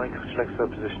 11 Victor Mike, select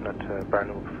sub position at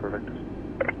Barnum for vectors.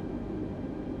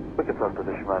 We can start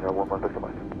position Ryanair 11 Victor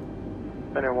Mike.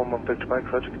 Ryanair 11 Victor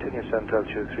Mike, Roger, continue ascent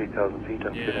altitude 3000 feet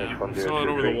on QNH 1023. Saw it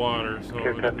over the water, so we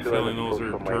got the feeling those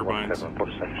are turbines. Descent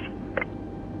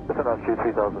altitude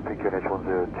 3000 feet, QNH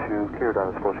 102, clear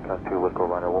down as Pushback 2,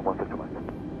 Wilco, Ryanair 11 Victor Mike.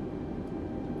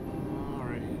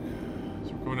 Alright,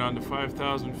 so we're going down to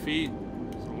 5,000 feet,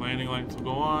 so landing lights will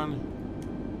go on.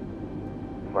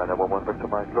 Ryanair 11 Victor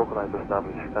Mike, localize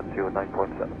established altitude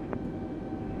 9.7.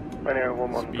 Ryanair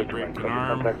 11 Victor Mike,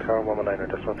 contact tower 119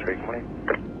 decimal 3, come on.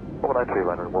 193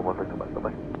 Ryanair 11 Victor Mike,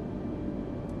 bye-bye.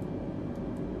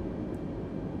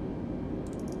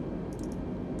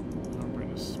 I'll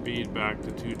bring the speed back to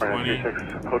 220. Ryanair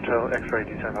 36, Hotel X-ray,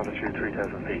 descent altitude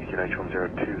 3000 feet, QNH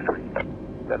 1023.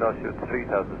 Descent altitude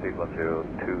 3000 feet,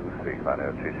 1023, Ryanair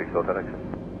 36, Hotel X.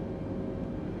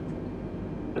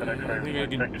 I think I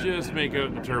can just make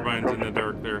out the turbines in the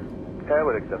dark there. Yeah, I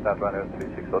would accept that, Ryanair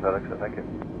 36, Hotel X, thank you.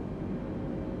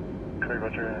 Okay,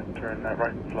 Roger, turn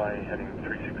right, fly heading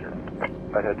 360.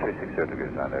 Right head 360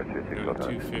 degrees, Ryanair 36, Hotel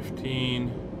X.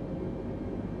 215.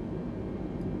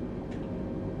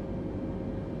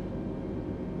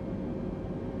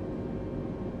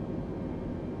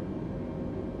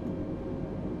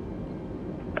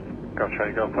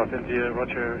 Gotcha, Golf Pop India,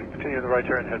 Roger, continue the right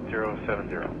turn, head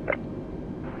 070.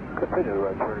 Continue the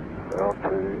right turn, up to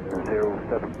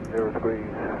 070 degrees,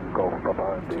 Golf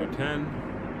Papa India. 210.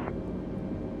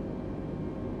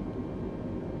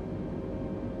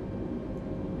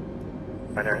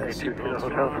 Ryanair 82 Kilo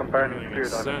Hotel from Barnum,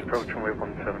 cleared on approach runway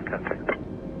 17 contact.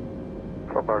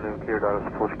 From Barnum, cleared out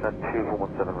as Pushback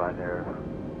 2117 Ryanair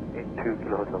 82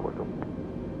 Kilo Hotel, welcome.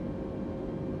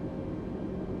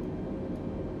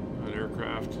 That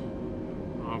aircraft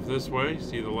off this way,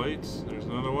 see the lights, there's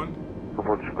another one.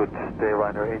 Good, stay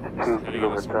Ryanair 82 Kilo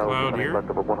Hotel, running flight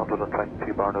level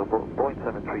 122 Barnum, Boeing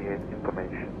 738,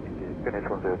 information, India, QNH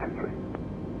 1023.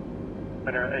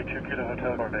 Ryanair 82 Kilo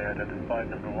Hotel, Corday identified,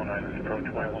 number 1 island approach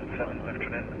Y17 left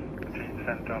turn in,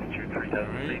 descent altitude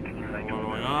 3000 feet,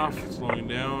 Leveling off, slowing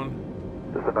down.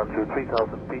 Descent altitude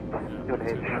 3000 feet,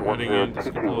 QNH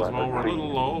 1022, well, we're a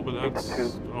little low, but that's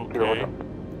okay.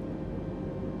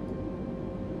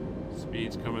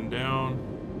 Speed's coming down.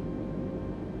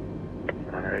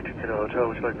 Ryanair 82 Kilo Hotel,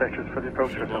 would you like vectors for the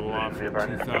approach or level off via at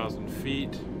Barnum? 2,000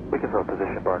 feet. We can start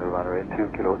position Barnum, Ryanair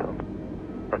 82 Kilo Hotel.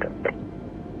 Okay.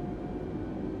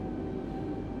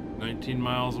 19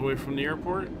 miles away from the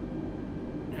airport.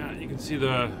 Yeah, you can see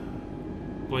the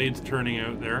blades turning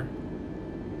out there.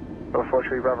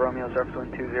 43 Bravo Romeo, surface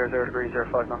wind 200 degrees,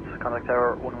 05 knots, contact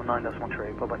tower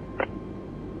 119.13, bye-bye.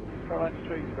 Airline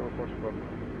 3, 040 Bravo.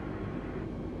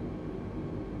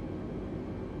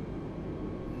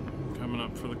 Coming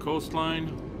up for the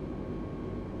coastline.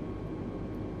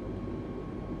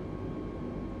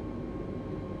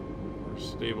 We're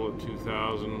stable at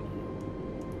 2,000.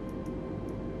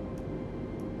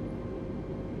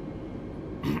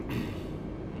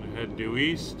 due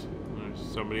east. There's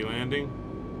somebody landing.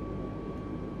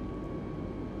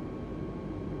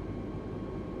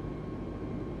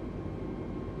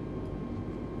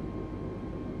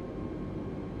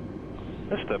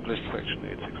 Established fraction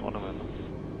 861 November.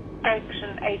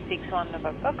 Fraction 861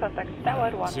 November, contact tower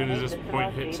 1. As soon as this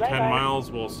point hits 10 miles,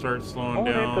 we'll start slowing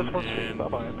down and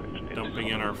dumping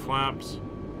in our flaps.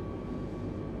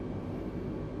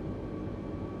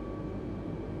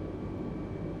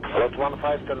 Left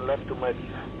 15 to left to Med.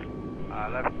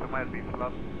 Left to Med,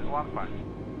 left 15.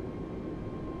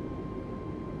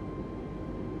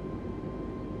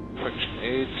 Fraction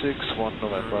 861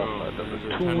 November, number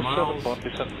 271,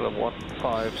 descent from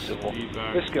 150.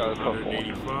 Whiskey Alpha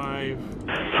 185.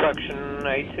 Fraction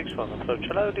 861, approach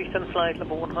allow, distance flight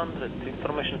level 100,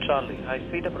 information Charlie, high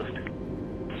speed approved.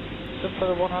 Descent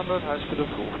from 100, high speed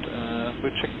approved.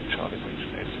 We're checking Charlie, fraction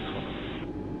 861.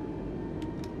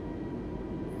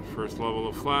 First level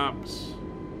of flaps.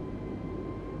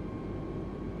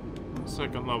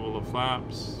 Second level of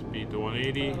flaps, speed to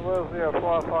 180. Whiskey,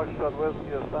 4 Foxtrot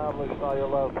Whiskey, established now your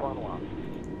last runway.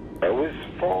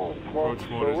 Approach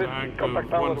mode is active,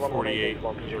 148 is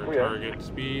our target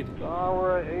speed.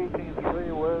 Tower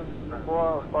 18-3 with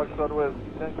 4 Foxtrot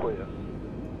Whiskey, 10 clear.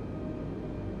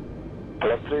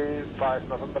 Left 35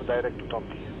 November, direct to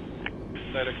Tomty.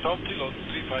 Direct Tomty, load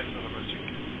 35 November, check.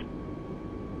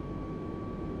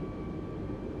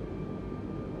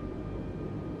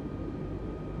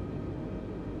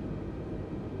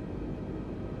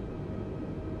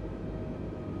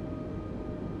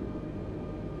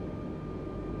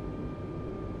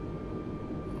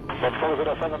 To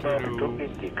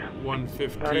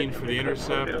 115 for the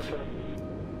intercept.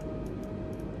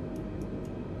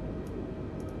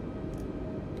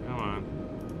 Come on.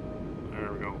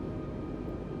 There we go.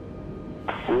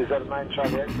 Wizard 9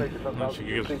 Charlie X-ray, that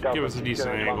should give us a decent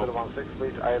angle. 16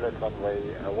 feet, islet runway,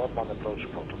 1 approach,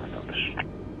 protocol established.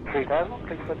 3000,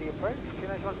 click for the approach,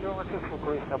 QNH 1012 for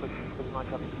crew established with 9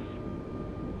 Charlie.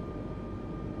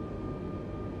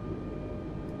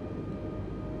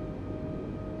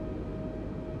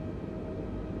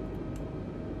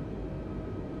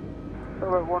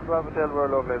 Number 1 Bravo Hotel,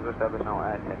 we're localized established now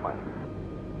at 10 miles.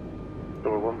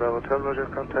 Number 1 Bravo Hotel, Roger,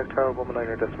 contact Tower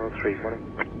 119.3, morning.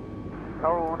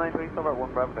 Tower 193, number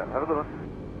 1 Bravo Hotel, have a good one.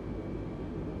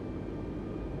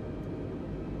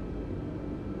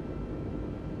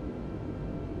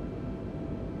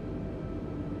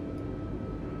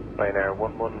 Ryanair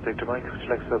 11 Victor Mike,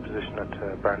 select sub position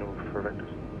at Barnum for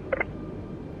vectors.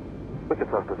 Wicked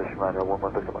sub position, Ryanair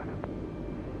 11 Victor Mike.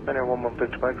 Ryanair 11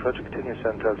 Victor Mike, Roger, continue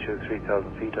ascent altitude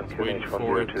 3,000 feet on QNH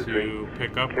 1023.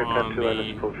 Pick up Clear on to island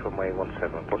the approach runway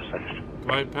 17, port established.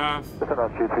 glide path. Descent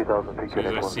altitude 3,000 feet, As soon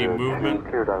as I see movement,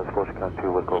 clear down approach Cat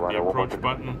 2, will go the Ryanair 11 approach Victor.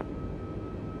 button.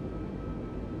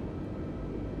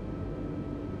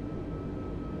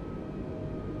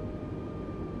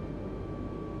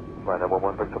 Ryanair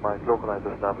 11 Victor Mike, localized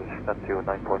established Cat 2,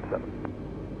 9.7.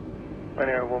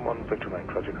 Ryanair 11 Victor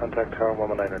Mike, Roger, contact Tower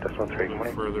 119.3,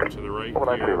 morning. Further to the right,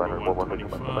 193, here, Ryanair 11 Victor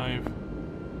Mike. 125.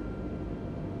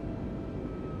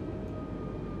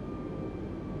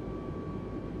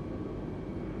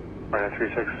 Ryanair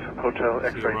 36 Hotel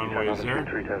X-ray, runway is there.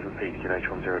 3,000 feet, QNH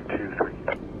 1023.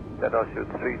 Dead altitude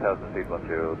 3,000 feet,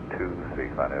 1023,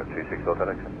 Ryanair 36 Hotel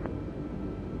X-ray.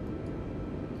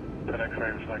 10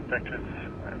 X-ray, select vectors,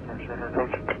 and first rudder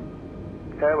approach.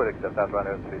 Okay, I would accept that,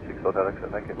 Ryanair 36 Hotel X-ray,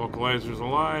 thank you. Localizer's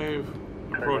alive.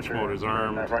 Approach mode is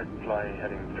armed. Right fly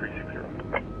heading 360.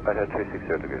 Right head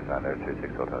 360 degrees, Ryanair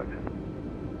 36 Hotel X-ray.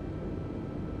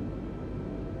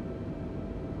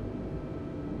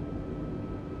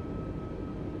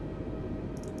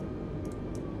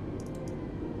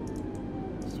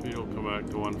 Speed will come back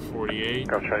to 148.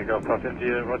 Golf Charlie, Golf Pop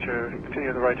India, Roger,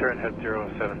 continue the right turn, head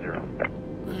 070.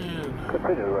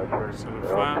 Continue the right turn. Set of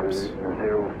flaps.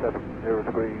 070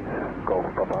 degrees, Golf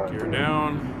Papa. Gear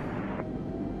down.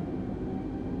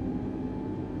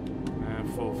 And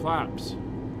full flaps.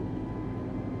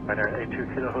 Ryanair 82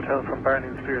 Kilo Hotel from Barney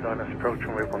Spirit Islands approach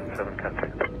runway 17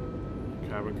 contact.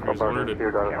 Cabin From crew's Barney alerted.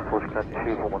 Spirit Islands approach Cat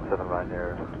 2, 117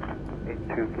 Ryanair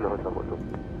 82 Kilo Hotel, what's up?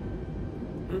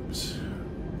 Oops.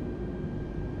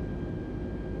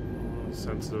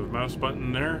 Sensitive mouse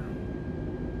button there.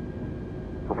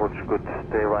 Approach good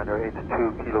day, Ryanair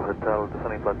 82 Kilo Hotel,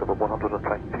 descending flight level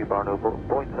 122 Barno,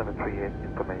 Boeing 738,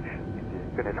 information, India,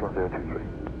 QNH 1023.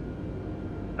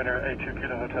 Ryanair 82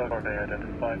 Kilo Hotel, Corday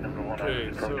identified, number 1 Okay,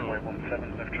 approach so- runway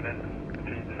 17 left turn in.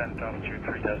 Continue descent altitude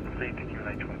 3,000 feet,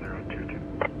 QNH 1022.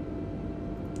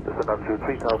 Descent altitude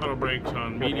 3,000 Auto brakes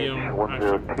on medium. QNH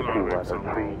Actually, 1022, auto brakes on Ryanair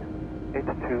low.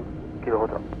 382 Kilo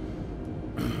Hotel.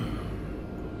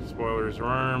 Sport Spoilers are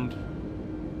armed.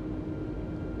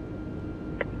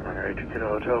 Runway 2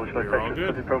 Kilo Hotel, would you like access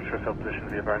to the approach or self position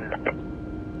via Barney?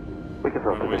 We can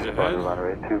self position for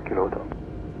runway 2 Kilo Hotel.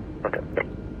 Okay.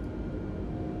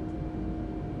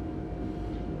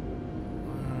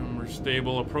 We're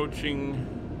stable approaching.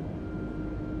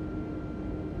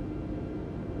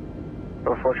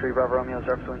 43 Bravo Romeo,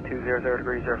 surface wind 200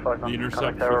 degrees, 05 the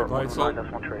intercept for the glide slope.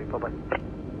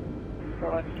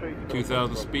 493,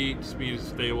 2000 speed, speed is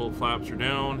stable, flaps are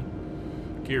down,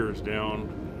 gear is down,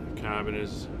 cabin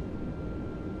is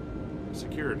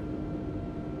secured.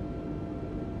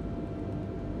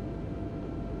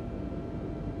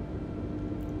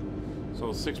 So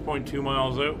 6.2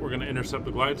 miles out, we're going to intercept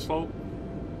the glide slope.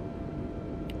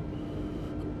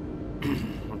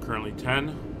 We're currently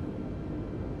 10.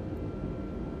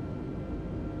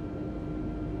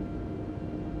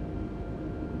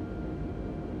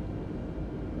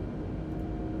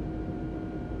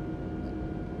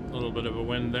 A little bit of a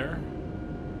wind there.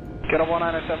 Kilo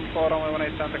 1974, runway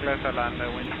 18 Santa Clara, land,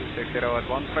 wind 260 at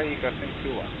 13, gusting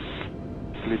 21.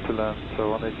 Clear to land,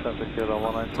 so 18 Santa Clara,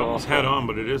 192. It's almost head on,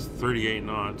 but it is 38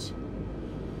 knots.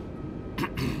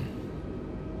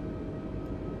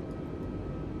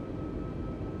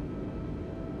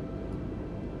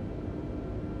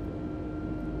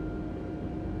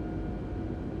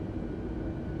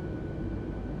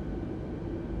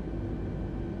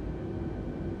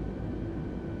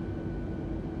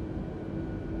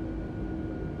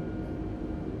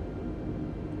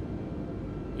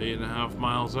 Eight and a half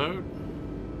miles out.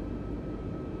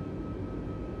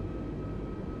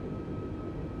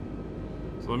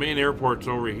 So the main airport's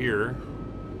over here.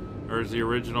 There's the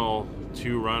original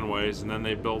 2 runways, and then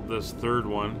they built this 3rd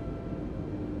one.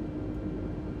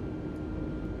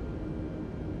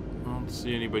 I don't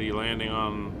see anybody landing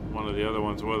on one of the other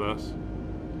ones with us.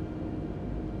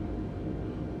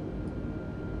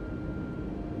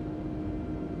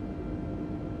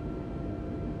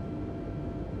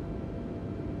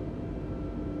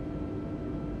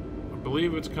 I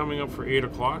believe it's coming up for 8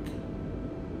 o'clock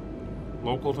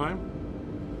local time.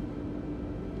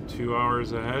 2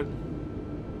 hours ahead.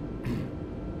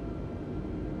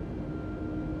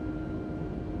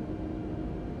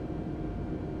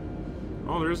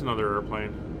 Oh, there's another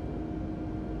airplane.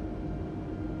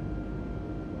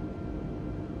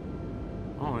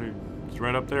 Oh, it's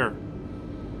right up there.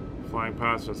 Flying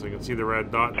past us. I can see the red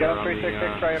dot there on the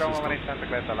system.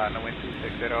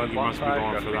 He must be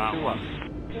going for that one.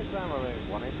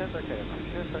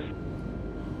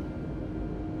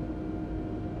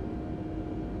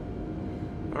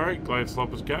 Alright, glide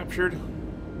slope is captured.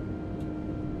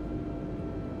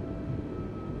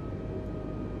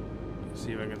 Let's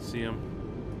see if I can see him.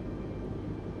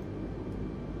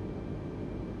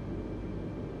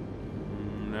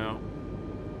 No.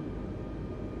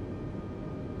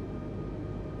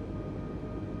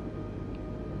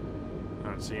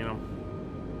 Not seeing him.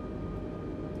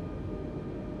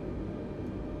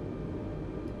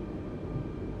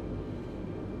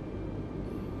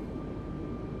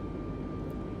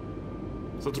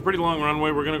 So it's a pretty long runway.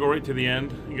 We're going to go right to the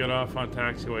end and get off on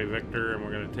taxiway Victor, and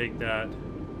we're going to take that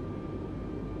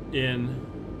in,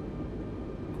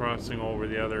 crossing over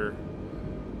the other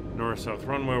north-south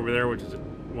runway over there, which is at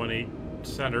 18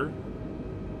 center,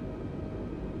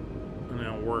 and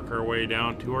then work our way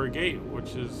down to our gate,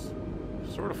 which is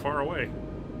sort of far away.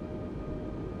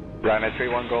 Ryanair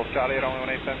 31 Golf Charlie,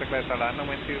 runway 18 Santa Clara, land,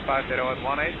 wind 250 at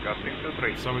 18, gusting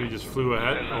 23. Somebody just flew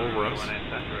ahead over us.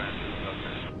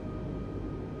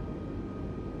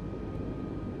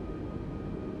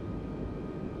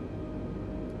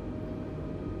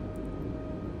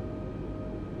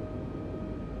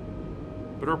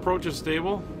 But our approach is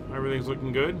stable. Everything's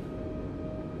looking good.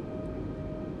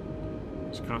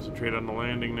 Just concentrate on the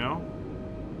landing now.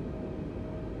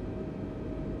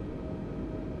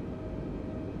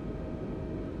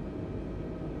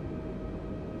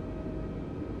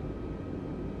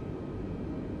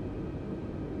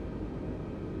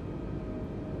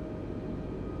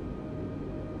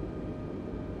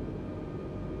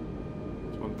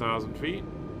 It's 1,000 feet.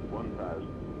 1,000.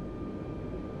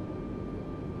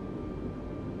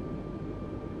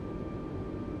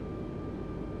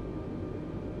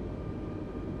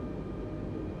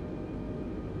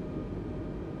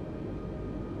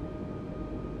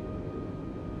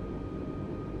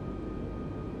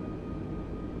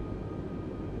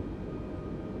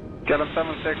 Gallop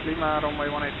 76 Lima, runway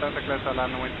 18 Santa Clara,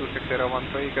 land, wind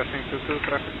 26013, gusting 22,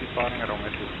 traffic departing at runway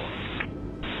 24.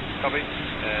 Copy,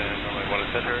 runway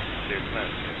 18 center, clear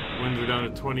command. Winds are down to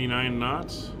 29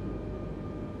 knots.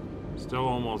 Still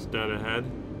almost dead ahead.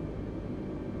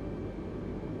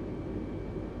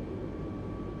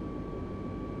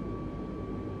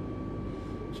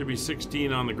 Should be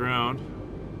 16 on the ground.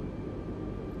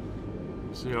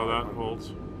 See how that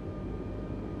holds.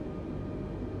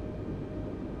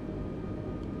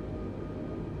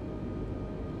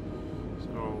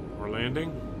 So we're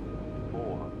landing.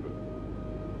 400.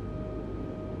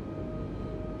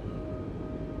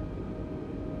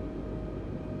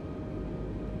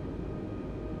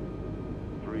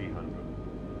 300.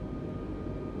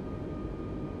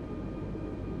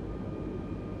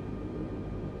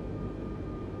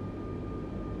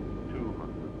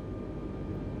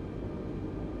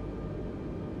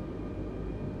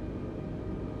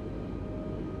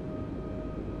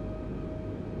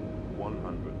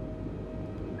 100.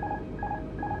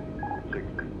 60,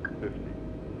 50,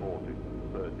 40,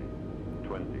 30,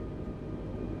 20.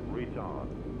 Retard.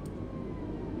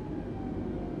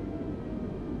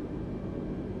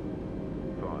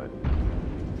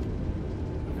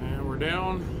 And we're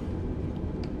down.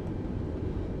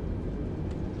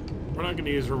 We're not going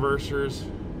to use reversers.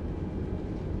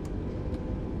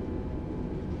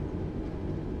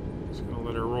 Just going to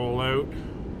let her roll out.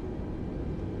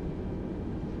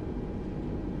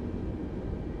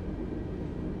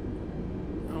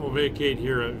 We'll vacate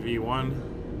here at V1.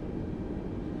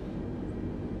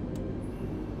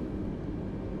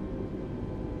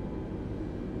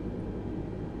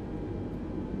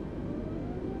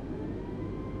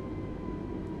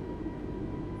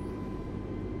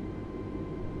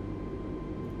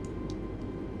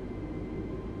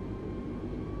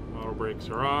 Auto brakes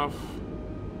are off.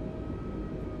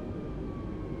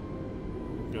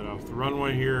 Get off the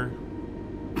runway here.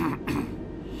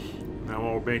 Now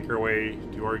we'll make our way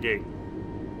to our gate.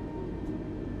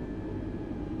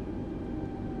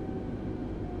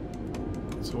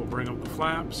 So we'll bring up the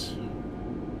flaps.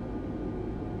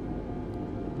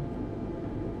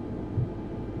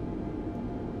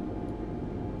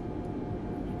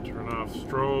 Turn off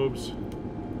strobes.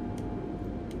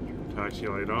 Turn taxi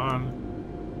light on.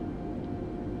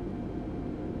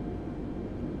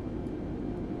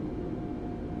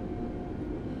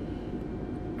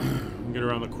 Get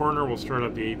around the corner, we'll start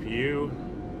up the APU.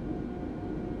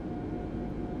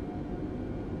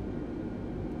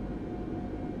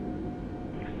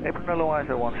 April 10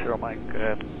 Mike,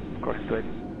 course straight.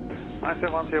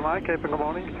 10 Mike, April, good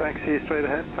morning. Taxi straight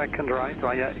ahead, second right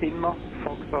via Inno,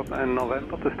 Foxtrot and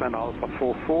November to stand Alpha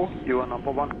 44, you are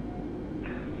number 1.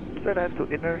 Straight ahead to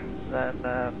Inner, then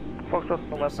Foxtrot,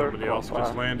 November. Somebody else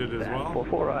just landed as well.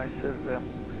 44, I said 10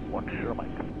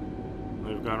 Mike.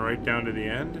 They've gone right down to the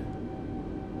end.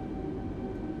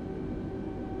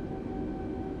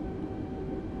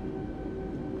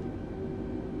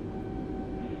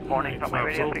 Morning from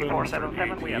Iberia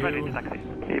 3477, we are ready to taxi.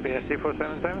 EBS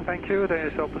 3477, thank you. There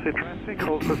is opposite traffic,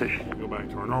 hold position. Go back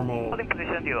to our normal Holding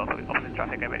position, due opposite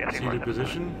traffic, Iberia 3477. seated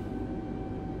position.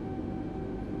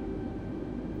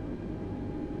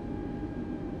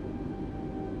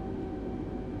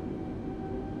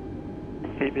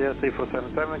 EBS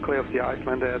 3477, clear of the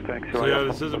Icelander, taxi. So yeah,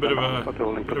 this is a bit of a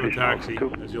taxi,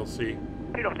 as you'll see.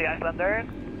 Clear of the Icelander,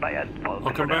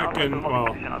 I'll come back and,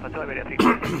 well,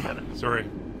 sorry,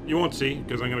 you won't see,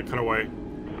 because I'm going to cut away.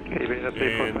 And you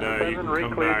can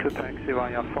come back to taxi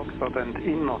via Foxtrot and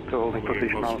Inno to holding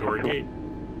position Alpha 2. Gate.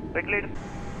 Clear.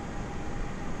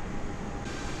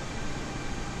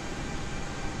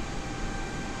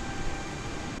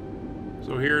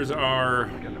 So here's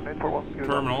our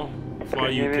terminal.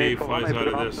 Fly UK flies out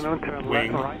of this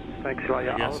wing, I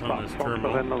guess on this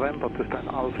terminal.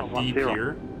 Deep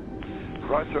here.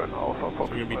 Right turn, So Alpha. we're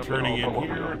going to be turning in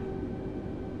here.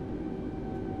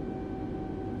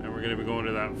 And we're going to be going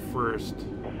to that first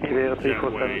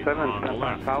jetway on the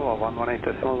left. Tower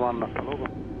 118.1 Talogo.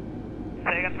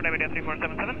 Say again for Iberia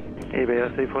 3477. Iberia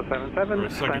 3477,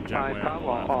 standby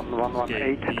tower on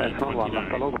 118.1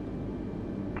 Talogo.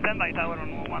 Standby tower on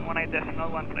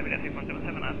 118.1 for Iberia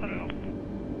 3477, answer.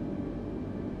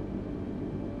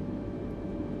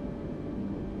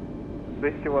 A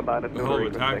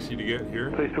little taxi to get here.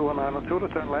 32192 to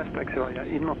turn left, taxi via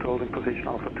Inno to holding position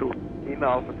Alpha 2. Inno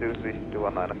Alpha 2,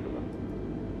 32192.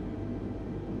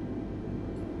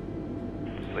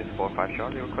 Please 45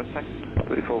 Charlie, request taxi.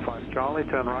 345 Charlie,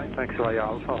 turn right, taxi via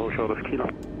Alpha, hold short of Kilo.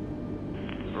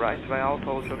 Right via Alpha,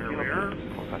 hold short of Kilo.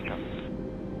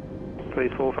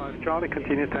 345 Charlie,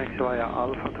 continue taxi via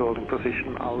Alpha to holding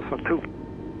position Alpha 2.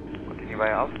 Continue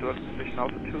via Alpha to holding position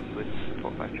Alpha 2,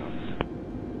 345 Charlie.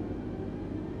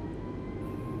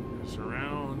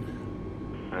 Around.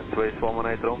 And Swiss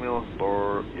 118 Romeo,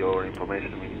 for your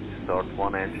information, we start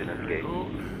one engine and gate.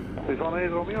 Swiss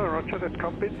 118 Romeo, roger, that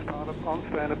cockpit, started on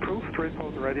stand approved,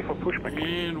 report ready for pushback.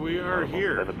 And we are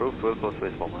here. Stand approved, will for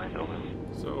Swiss 118 Romeo.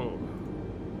 So,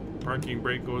 Parking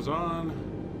brake goes on.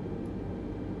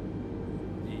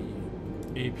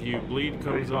 The APU bleed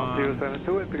comes on.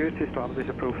 1072, approach is is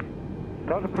approved.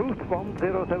 That's approved,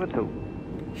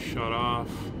 1072. Shut off.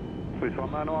 Swiss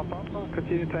 191 Papa,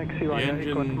 continue taxi via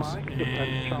Echo Mike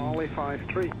and Charlie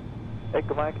 53.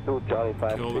 Echo Mike to Charlie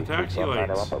 53. Kill the taxi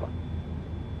lights.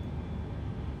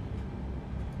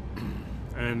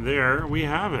 And there we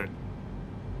have it.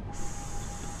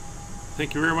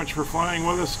 Thank you very much for flying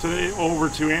with us today over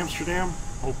to Amsterdam.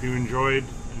 Hope you enjoyed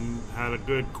and had a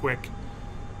good, quick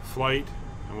flight.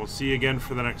 And we'll see you again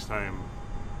for the next time.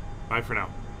 Bye for now.